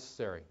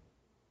unnecessary.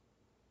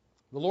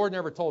 The Lord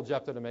never told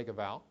Jephthah to make a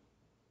vow.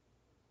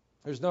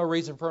 There's no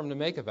reason for him to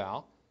make a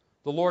vow.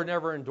 The Lord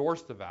never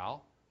endorsed the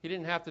vow. He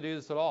didn't have to do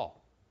this at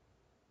all.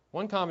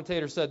 One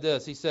commentator said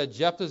this. He said,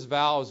 Jephthah's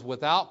vow is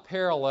without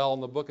parallel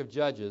in the book of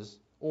Judges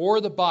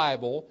or the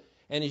Bible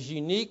and is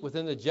unique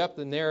within the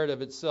Jephthah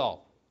narrative itself.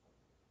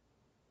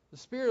 The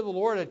Spirit of the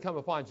Lord had come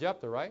upon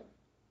Jephthah, right?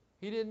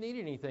 He didn't need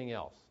anything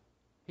else.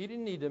 He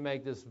didn't need to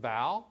make this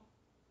vow.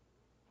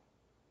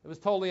 It was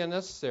totally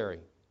unnecessary.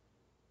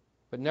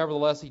 But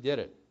nevertheless, he did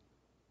it.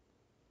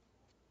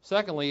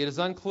 Secondly, it is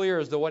unclear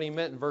as to what he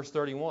meant in verse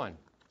 31.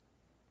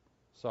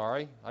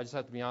 Sorry, I just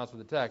have to be honest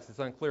with the text. It's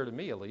unclear to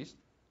me, at least.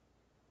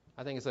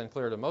 I think it's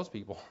unclear to most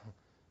people.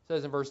 It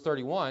says in verse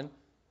 31,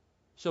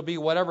 shall be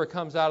whatever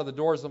comes out of the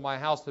doors of my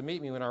house to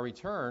meet me when I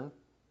return,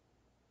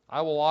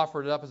 I will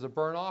offer it up as a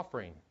burnt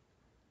offering.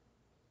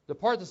 The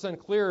part that's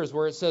unclear is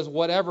where it says,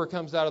 whatever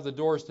comes out of the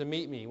doors to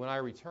meet me when I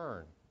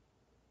return.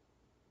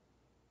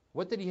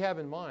 What did he have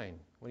in mind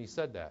when he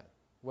said that?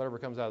 Whatever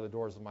comes out of the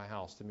doors of my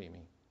house to meet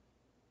me.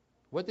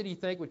 What did he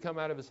think would come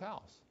out of his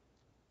house?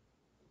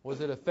 Was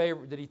it a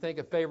favorite? Did he think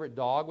a favorite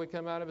dog would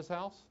come out of his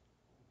house?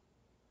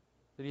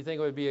 Did he think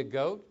it would be a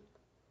goat?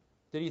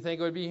 Did he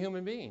think it would be a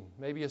human being?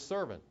 Maybe a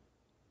servant?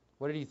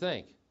 What did he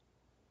think?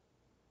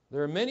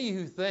 There are many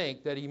who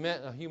think that he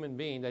meant a human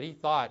being, that he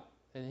thought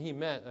and he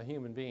meant a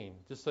human being,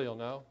 just so you'll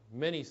know.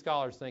 Many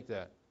scholars think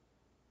that.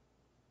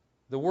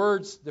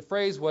 The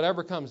phrase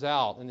whatever comes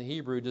out in the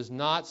Hebrew does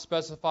not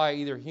specify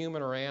either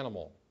human or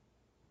animal.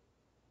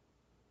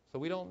 So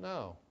we don't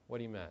know what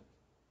he meant.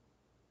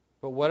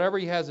 But whatever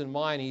he has in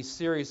mind, he's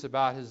serious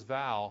about his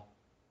vow,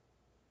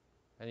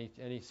 and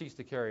he seeks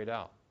to carry it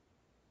out.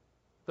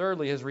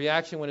 Thirdly, his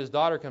reaction when his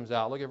daughter comes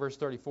out. Look at verse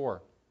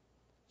 34.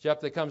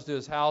 Jephthah comes to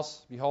his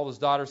house. Behold, his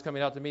daughter's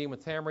coming out to meet him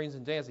with tamarines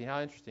and dancing. How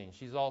interesting.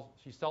 She's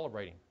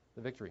celebrating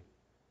the victory.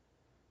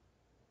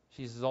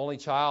 She's his only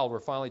child.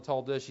 We're finally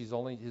told this. She's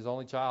his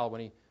only child.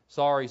 When he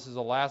saw her, he says,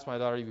 alas, my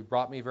daughter, you've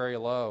brought me very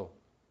low.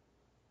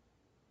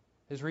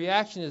 His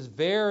reaction is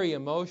very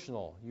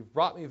emotional. You've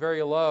brought me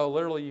very low.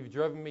 Literally, you've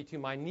driven me to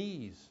my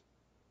knees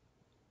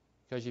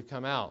because you've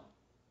come out.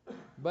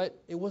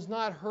 But it was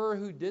not her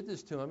who did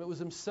this to him. It was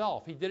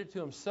himself. He did it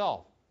to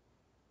himself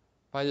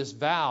by this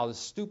vow, this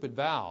stupid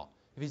vow.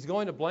 If he's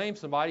going to blame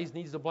somebody, he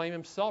needs to blame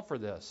himself for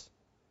this.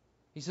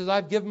 He says,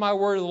 I've given my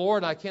word to the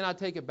Lord, and I cannot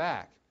take it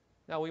back.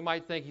 Now, we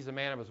might think he's a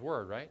man of his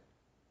word, right?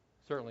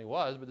 Certainly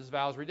was, but this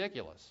vow is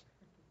ridiculous.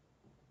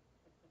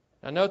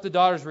 Now, note the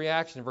daughter's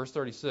reaction in verse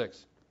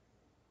 36.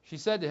 She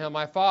said to him,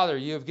 my father,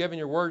 you have given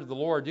your word to the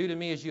Lord. Do to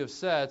me as you have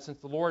said, since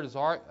the Lord has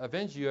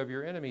avenged you of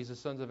your enemies, the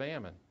sons of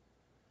Ammon.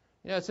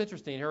 You know, it's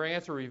interesting. Her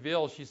answer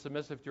reveals she's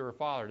submissive to her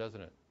father,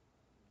 doesn't it?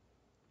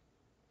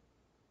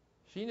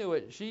 She knew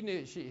it.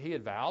 He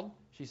had vowed.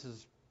 She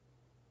says,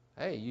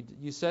 hey,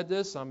 you said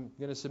this, I'm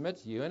going to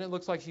submit to you. And it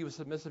looks like she was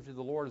submissive to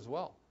the Lord as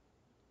well.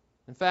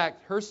 In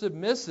fact, her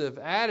submissive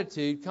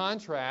attitude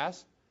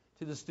contrasts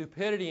to the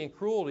stupidity and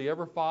cruelty of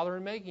her father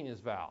in making his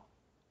vow.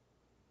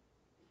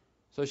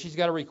 So she's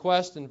got a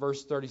request in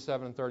verse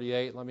 37 and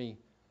 38. Let me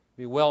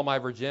bewail my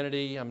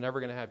virginity. I'm never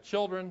going to have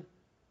children.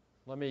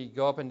 Let me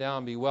go up and down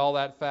and bewail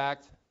that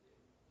fact.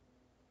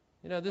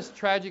 You know, this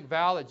tragic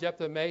vow that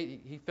Jephthah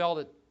made, he felt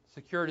it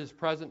secured his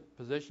present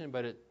position,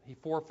 but he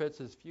forfeits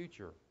his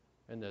future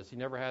in this.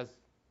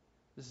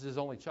 This is his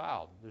only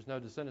child. There's no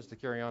descendants to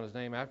carry on his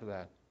name after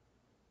that.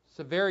 It's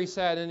a very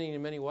sad ending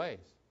in many ways.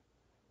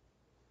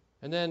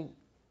 And then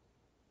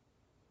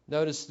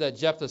notice that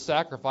Jephthah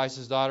sacrificed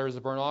his daughter as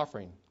a burnt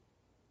offering.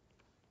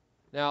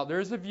 Now,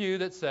 there's a view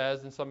that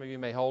says, and some of you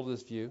may hold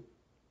this view,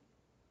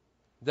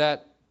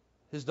 that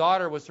his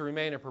daughter was to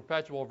remain a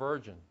perpetual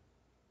virgin.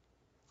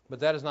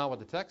 But that is not what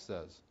the text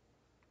says.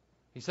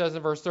 He says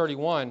in verse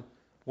 31,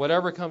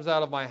 whatever comes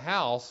out of my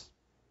house,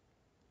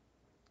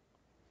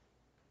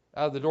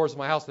 out of the doors of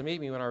my house to meet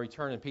me when I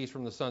return in peace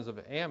from the sons of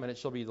Ammon, it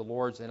shall be the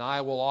Lord's, and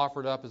I will offer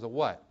it up as a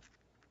what?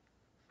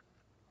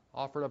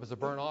 Offer it up as a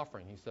burnt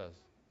offering, he says.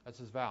 That's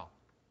his vow.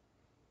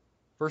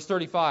 Verse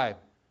 35,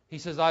 he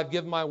says, I've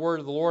given my word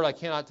to the Lord, I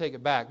cannot take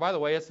it back. By the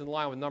way, it's in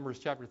line with Numbers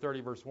chapter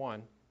 30, verse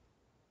 1,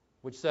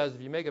 which says,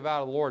 if you make a vow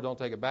to the Lord, don't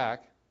take it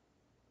back.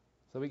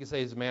 So we can say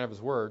he's a man of his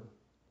word.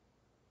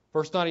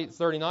 Verse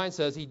 39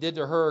 says, he did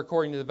to her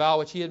according to the vow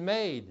which he had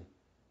made.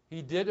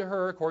 He did to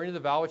her according to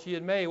the vow which he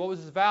had made. What was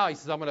his vow? He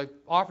says, I'm going to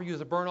offer you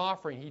as a burnt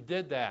offering. He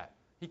did that.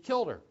 He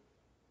killed her.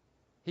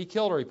 He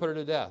killed her. He put her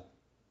to death.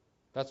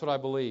 That's what I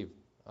believe.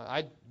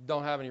 I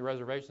don't have any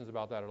reservations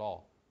about that at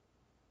all.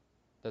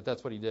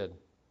 That's what he did.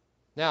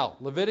 Now,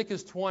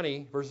 Leviticus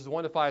 20, verses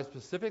 1 to 5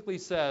 specifically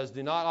says,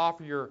 do not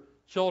offer your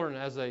children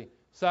as a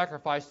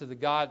sacrifice to the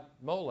god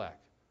Molech.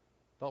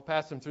 Don't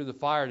pass them through the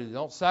fire.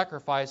 Don't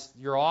sacrifice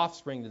your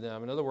offspring to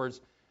them. In other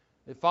words,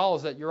 it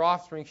follows that your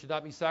offspring should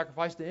not be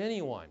sacrificed to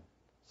anyone.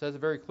 It says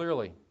it very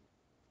clearly.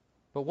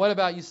 But what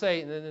about, you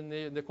say, and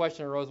then the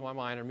question arose in my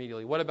mind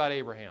immediately, what about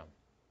Abraham?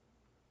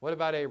 What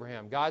about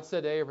Abraham? God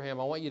said to Abraham,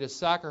 I want you to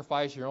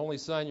sacrifice your only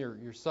son,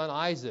 your son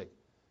Isaac.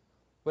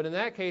 But in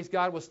that case,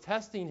 God was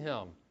testing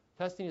him,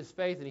 testing his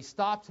faith, and he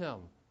stopped him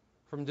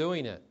from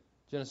doing it.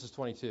 Genesis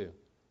 22.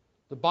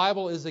 The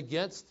Bible is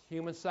against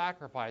human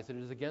sacrifice. It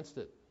is against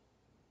it.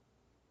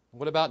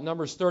 What about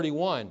Numbers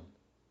 31,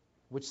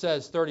 which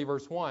says, 30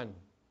 verse 1,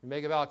 you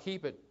make a vow,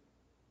 keep it.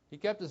 He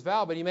kept his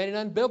vow, but he made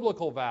an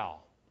unbiblical vow.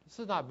 This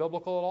is not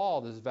biblical at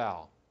all, this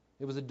vow.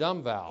 It was a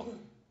dumb vow.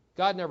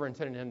 God never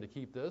intended him to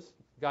keep this.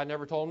 God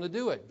never told him to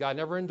do it. God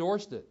never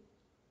endorsed it.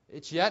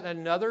 It's yet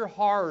another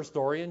horror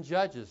story in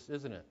Judges,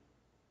 isn't it?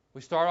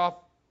 We start off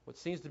what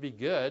seems to be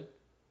good,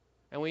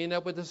 and we end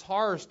up with this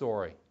horror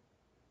story.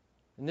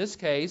 In this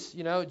case,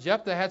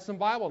 Jephthah had some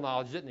Bible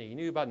knowledge, didn't he? He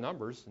knew about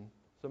Numbers and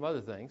some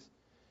other things.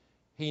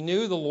 He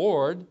knew the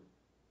Lord.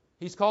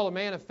 He's called a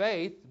man of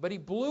faith, but he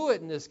blew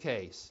it in this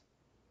case.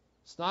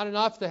 It's not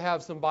enough to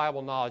have some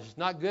Bible knowledge. It's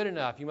not good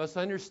enough. You must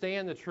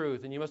understand the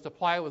truth, and you must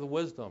apply it with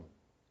wisdom.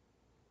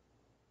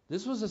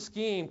 This was a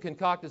scheme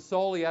concocted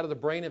solely out of the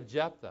brain of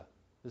Jephthah,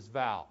 this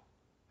vow.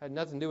 It had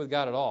nothing to do with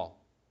God at all.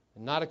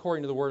 And not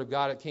according to the Word of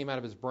God, it came out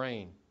of his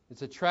brain.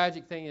 It's a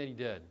tragic thing that he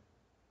did.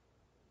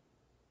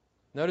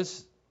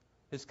 Notice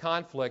his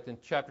conflict in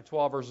chapter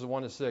 12, verses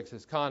 1 to 6,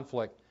 his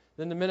conflict.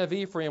 Then the men of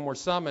Ephraim were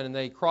summoned, and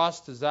they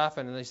crossed to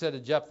Zaphon, and they said to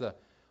Jephthah,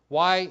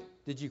 why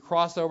did you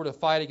cross over to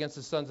fight against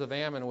the sons of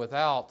Ammon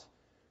without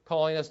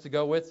calling us to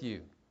go with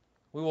you?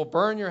 We will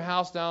burn your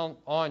house down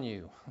on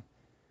you.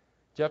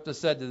 Jephthah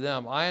said to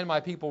them, I and my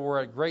people were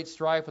at great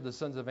strife with the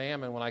sons of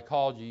Ammon when I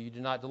called you. You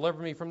did not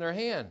deliver me from their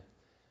hand.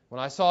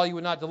 When I saw you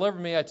would not deliver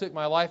me, I took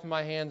my life in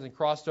my hands and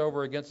crossed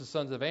over against the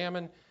sons of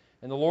Ammon,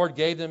 and the Lord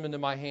gave them into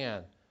my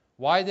hand.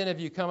 Why then have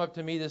you come up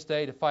to me this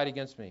day to fight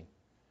against me?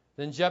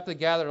 Then Jephthah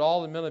gathered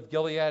all the men of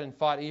Gilead and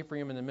fought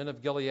Ephraim, and the men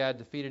of Gilead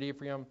defeated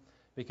Ephraim,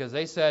 because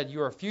they said,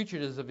 you are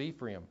fugitives of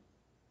Ephraim,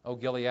 O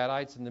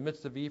Gileadites, in the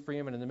midst of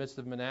Ephraim and in the midst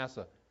of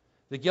Manasseh.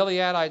 The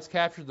Gileadites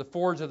captured the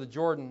fords of the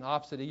Jordan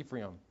opposite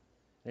Ephraim.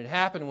 And it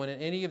happened when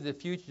any of the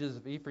fugitives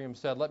of Ephraim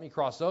said, let me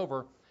cross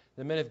over,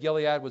 the men of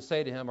Gilead would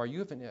say to him, are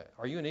you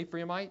an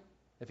Ephraimite?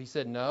 If he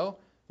said no,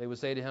 they would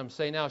say to him,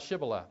 say now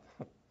Shibboleth.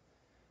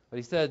 But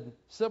he said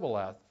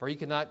Sibboleth, for he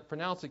could not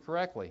pronounce it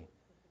correctly.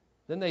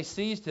 Then they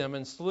seized him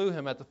and slew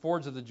him at the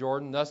fords of the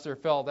Jordan. Thus there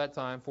fell at that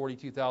time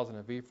 42,000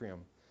 of Ephraim.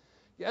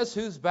 Guess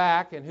who's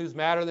back and who's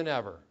madder than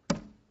ever?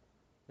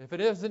 If it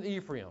isn't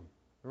Ephraim.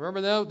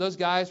 Remember those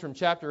guys from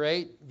chapter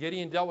 8?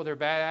 Gideon dealt with their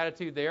bad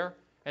attitude there.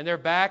 And they're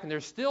back and they're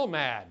still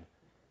mad.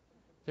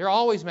 They're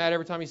always mad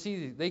every time you see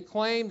these. They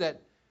claim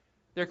that,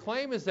 their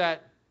claim is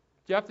that,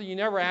 Jephthah, you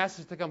never asked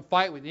us to come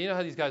fight with you. You know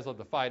how these guys love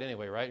to fight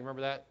anyway, right? You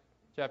remember that?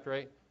 Chapter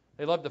 8?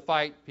 They love to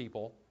fight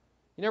people.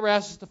 You never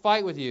asked us to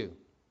fight with you.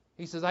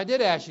 He says, I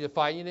did ask you to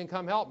fight and you didn't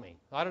come help me.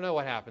 I don't know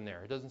what happened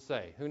there. It doesn't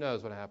say. Who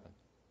knows what happened?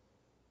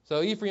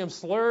 So Ephraim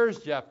slurs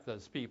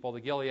Jephthah's people,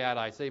 the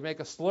Gileadites. They make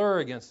a slur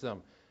against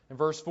them. In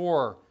verse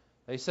 4,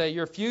 they say,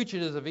 you're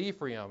fugitives of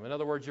Ephraim. In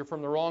other words, you're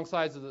from the wrong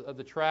sides of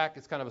the track.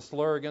 It's kind of a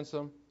slur against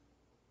them.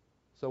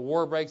 So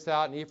war breaks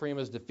out and Ephraim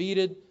is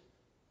defeated.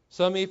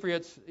 Some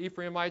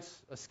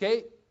Ephraimites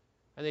escape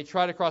and they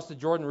try to cross the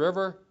Jordan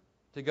River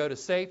to go to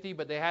safety,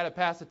 but they had to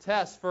pass a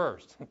test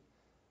first.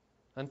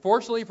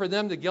 Unfortunately for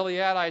them, the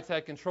Gileadites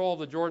had control of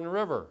the Jordan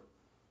River.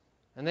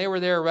 And they were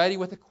there ready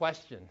with a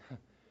question.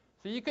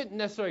 So you couldn't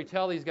necessarily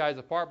tell these guys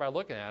apart by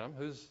looking at them.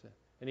 Who's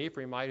an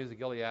Ephraimite, who's a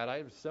Gileadite?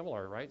 It was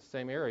similar, right?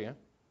 Same area.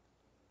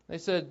 They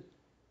said,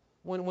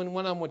 when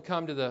one of them would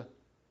come to the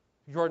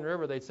Jordan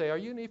River, they'd say, are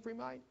you an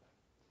Ephraimite?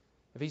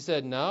 If he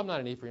said, no, I'm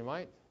not an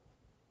Ephraimite,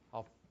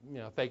 I'll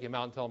fake him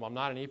out and tell him I'm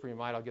not an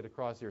Ephraimite, I'll get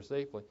across here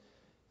safely.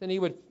 Then he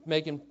would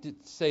make him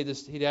say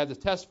this, he'd have this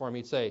test for him.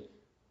 He'd say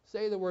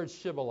the word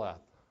Shibboleth.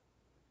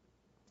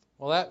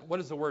 Well, what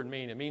does the word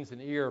mean? It means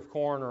an ear of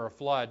corn or a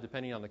flood,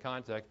 depending on the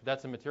context. But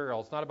that's immaterial.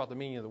 It's not about the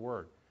meaning of the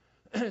word.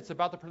 It's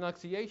about the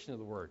pronunciation of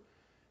the word.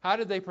 How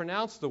did they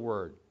pronounce the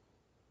word?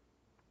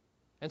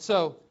 And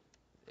so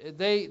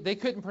they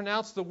couldn't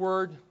pronounce the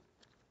word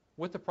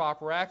with the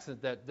proper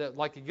accent. That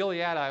like a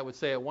Gileadite would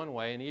say it one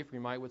way, and an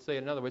Ephraimite would say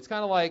it another way. It's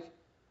kind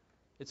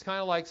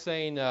of like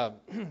saying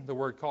the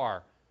word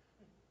car.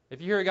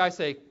 If you hear a guy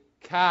say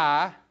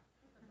car,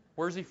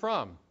 where's he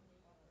from?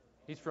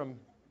 He's from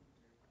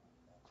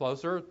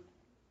closer.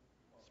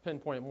 Let's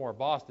pinpoint it more.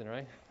 Boston,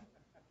 right?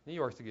 New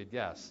York's a good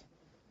guess.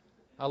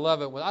 I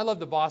love it. I love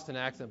the Boston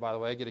accent, by the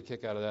way. I get a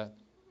kick out of that.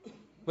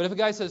 But if a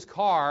guy says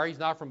car, he's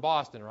not from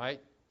Boston,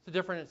 right?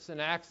 It's an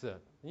accent.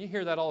 And you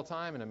hear that all the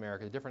time in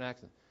America, a different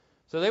accent.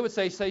 So they would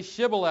say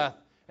Shibboleth,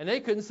 and they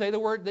couldn't say the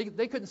word,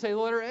 they couldn't say the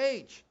letter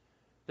H.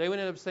 They would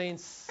end up saying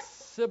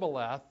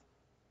Sibboleth,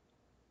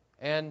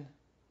 and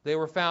they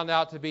were found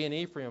out to be an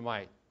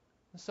Ephraimite.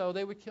 And so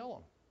they would kill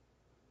him.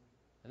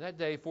 And that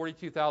day,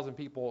 42,000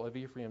 people of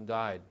Ephraim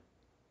died.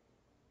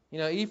 You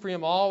know,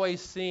 Ephraim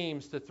always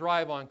seems to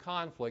thrive on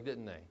conflict,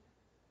 didn't they?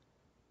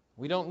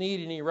 We don't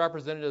need any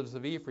representatives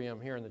of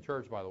Ephraim here in the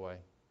church, by the way,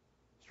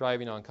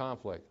 striving on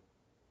conflict.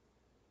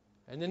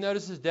 And then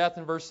notice his death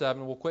in verse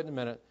 7. We'll quit in a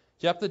minute.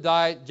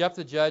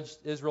 Jephthah judged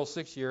Israel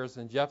 6 years,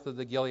 and Jephthah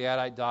the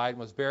Gileadite died and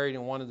was buried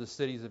in one of the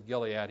cities of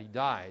Gilead. He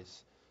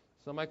dies.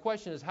 So my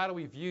question is, how do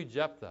we view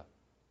Jephthah?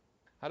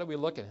 How do we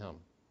look at him?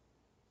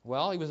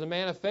 Well, he was a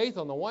man of faith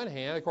on the one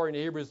hand, according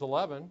to Hebrews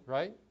 11,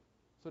 right?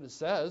 That's what it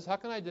says. How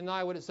can I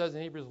deny what it says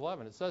in Hebrews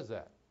 11? It says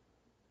that.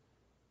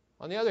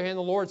 On the other hand,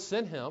 the Lord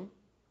sent him,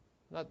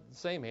 not the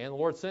same hand, the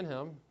Lord sent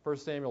him, 1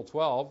 Samuel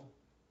 12,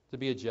 to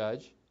be a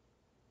judge.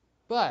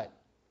 But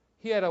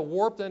he had a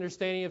warped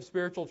understanding of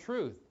spiritual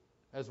truth,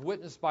 as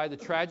witnessed by the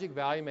tragic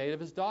vow he made of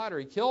his daughter.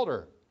 He killed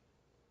her.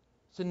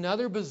 It's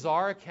another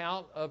bizarre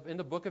account in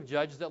the book of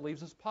Judges that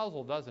leaves us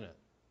puzzled, doesn't it?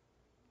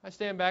 I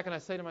stand back and I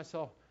say to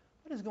myself,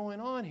 what is going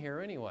on here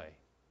anyway?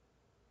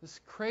 This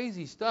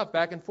crazy stuff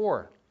back and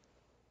forth.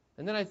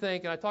 And then I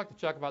think, and I talked to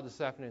Chuck about this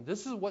afternoon,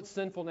 this is what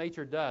sinful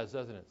nature does,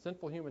 doesn't it?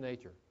 Sinful human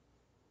nature.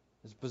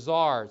 It's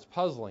bizarre. It's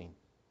puzzling.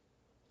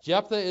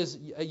 Jephthah is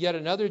yet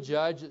another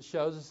judge that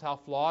shows us how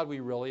flawed we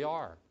really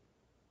are.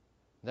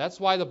 That's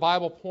why the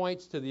Bible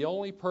points to the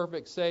only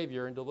perfect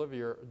Savior and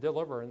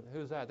deliverer, and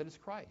who's that? That is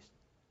Christ.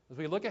 As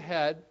we look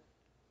ahead,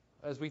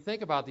 as we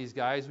think about these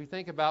guys, we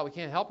can't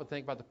help but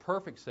think about the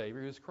perfect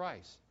Savior, who's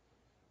Christ.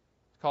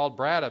 I called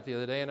Brad up the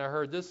other day, and I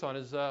heard this on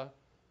his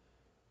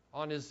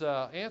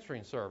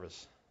answering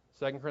service,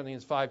 2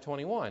 Corinthians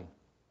 5:21.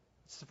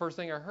 It's the first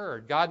thing I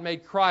heard. God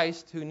made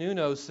Christ, who knew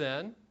no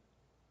sin,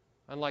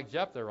 unlike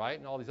Jephthah, right,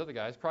 and all these other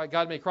guys.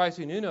 God made Christ,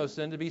 who knew no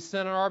sin, to be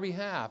sin on our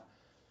behalf,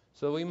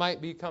 so we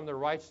might become the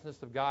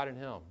righteousness of God in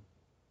him.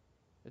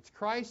 It's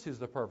Christ who's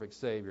the perfect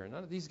Savior.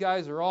 None of these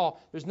guys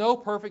there's no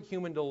perfect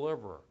human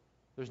deliverer.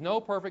 There's no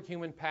perfect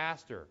human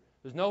pastor.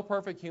 There's no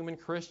perfect human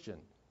Christian.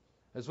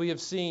 As we have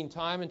seen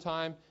time and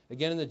time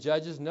again in the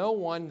Judges, no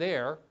one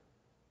there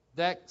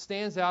that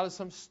stands out as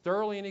some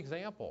sterling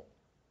example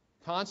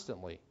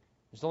constantly.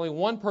 There's only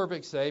one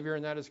perfect Savior,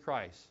 and that is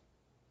Christ.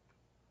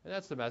 And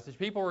that's the message.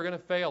 People are going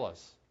to fail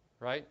us,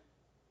 right?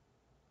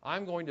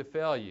 I'm going to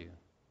fail you.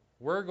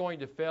 We're going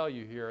to fail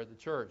you here at the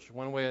church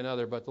one way or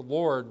another, but the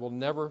Lord will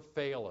never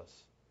fail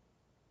us.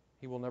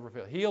 He will never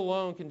fail. He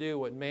alone can do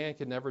what man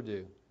can never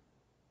do.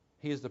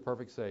 He is the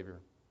perfect Savior.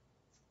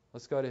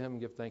 Let's go to him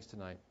and give thanks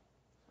tonight.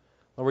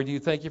 Lord, we do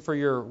thank you for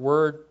your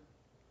word.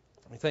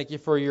 We thank you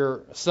for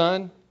your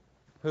Son,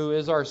 who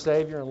is our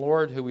Savior, and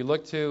Lord, who we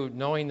look to,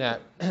 knowing that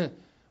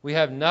we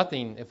have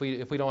nothing if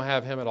we don't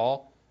have him at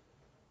all.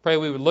 Pray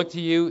we would look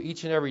to you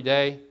each and every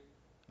day,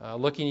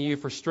 looking to you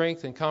for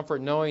strength and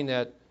comfort, knowing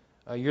that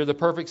you're the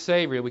perfect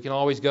Savior. We can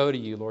always go to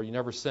you, Lord. You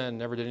never sinned,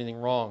 never did anything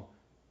wrong.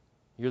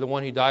 You're the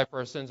one who died for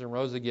our sins and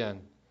rose again.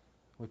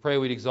 We pray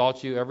we'd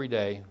exalt you every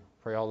day.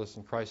 Pray all this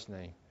in Christ's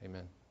name.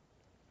 Amen.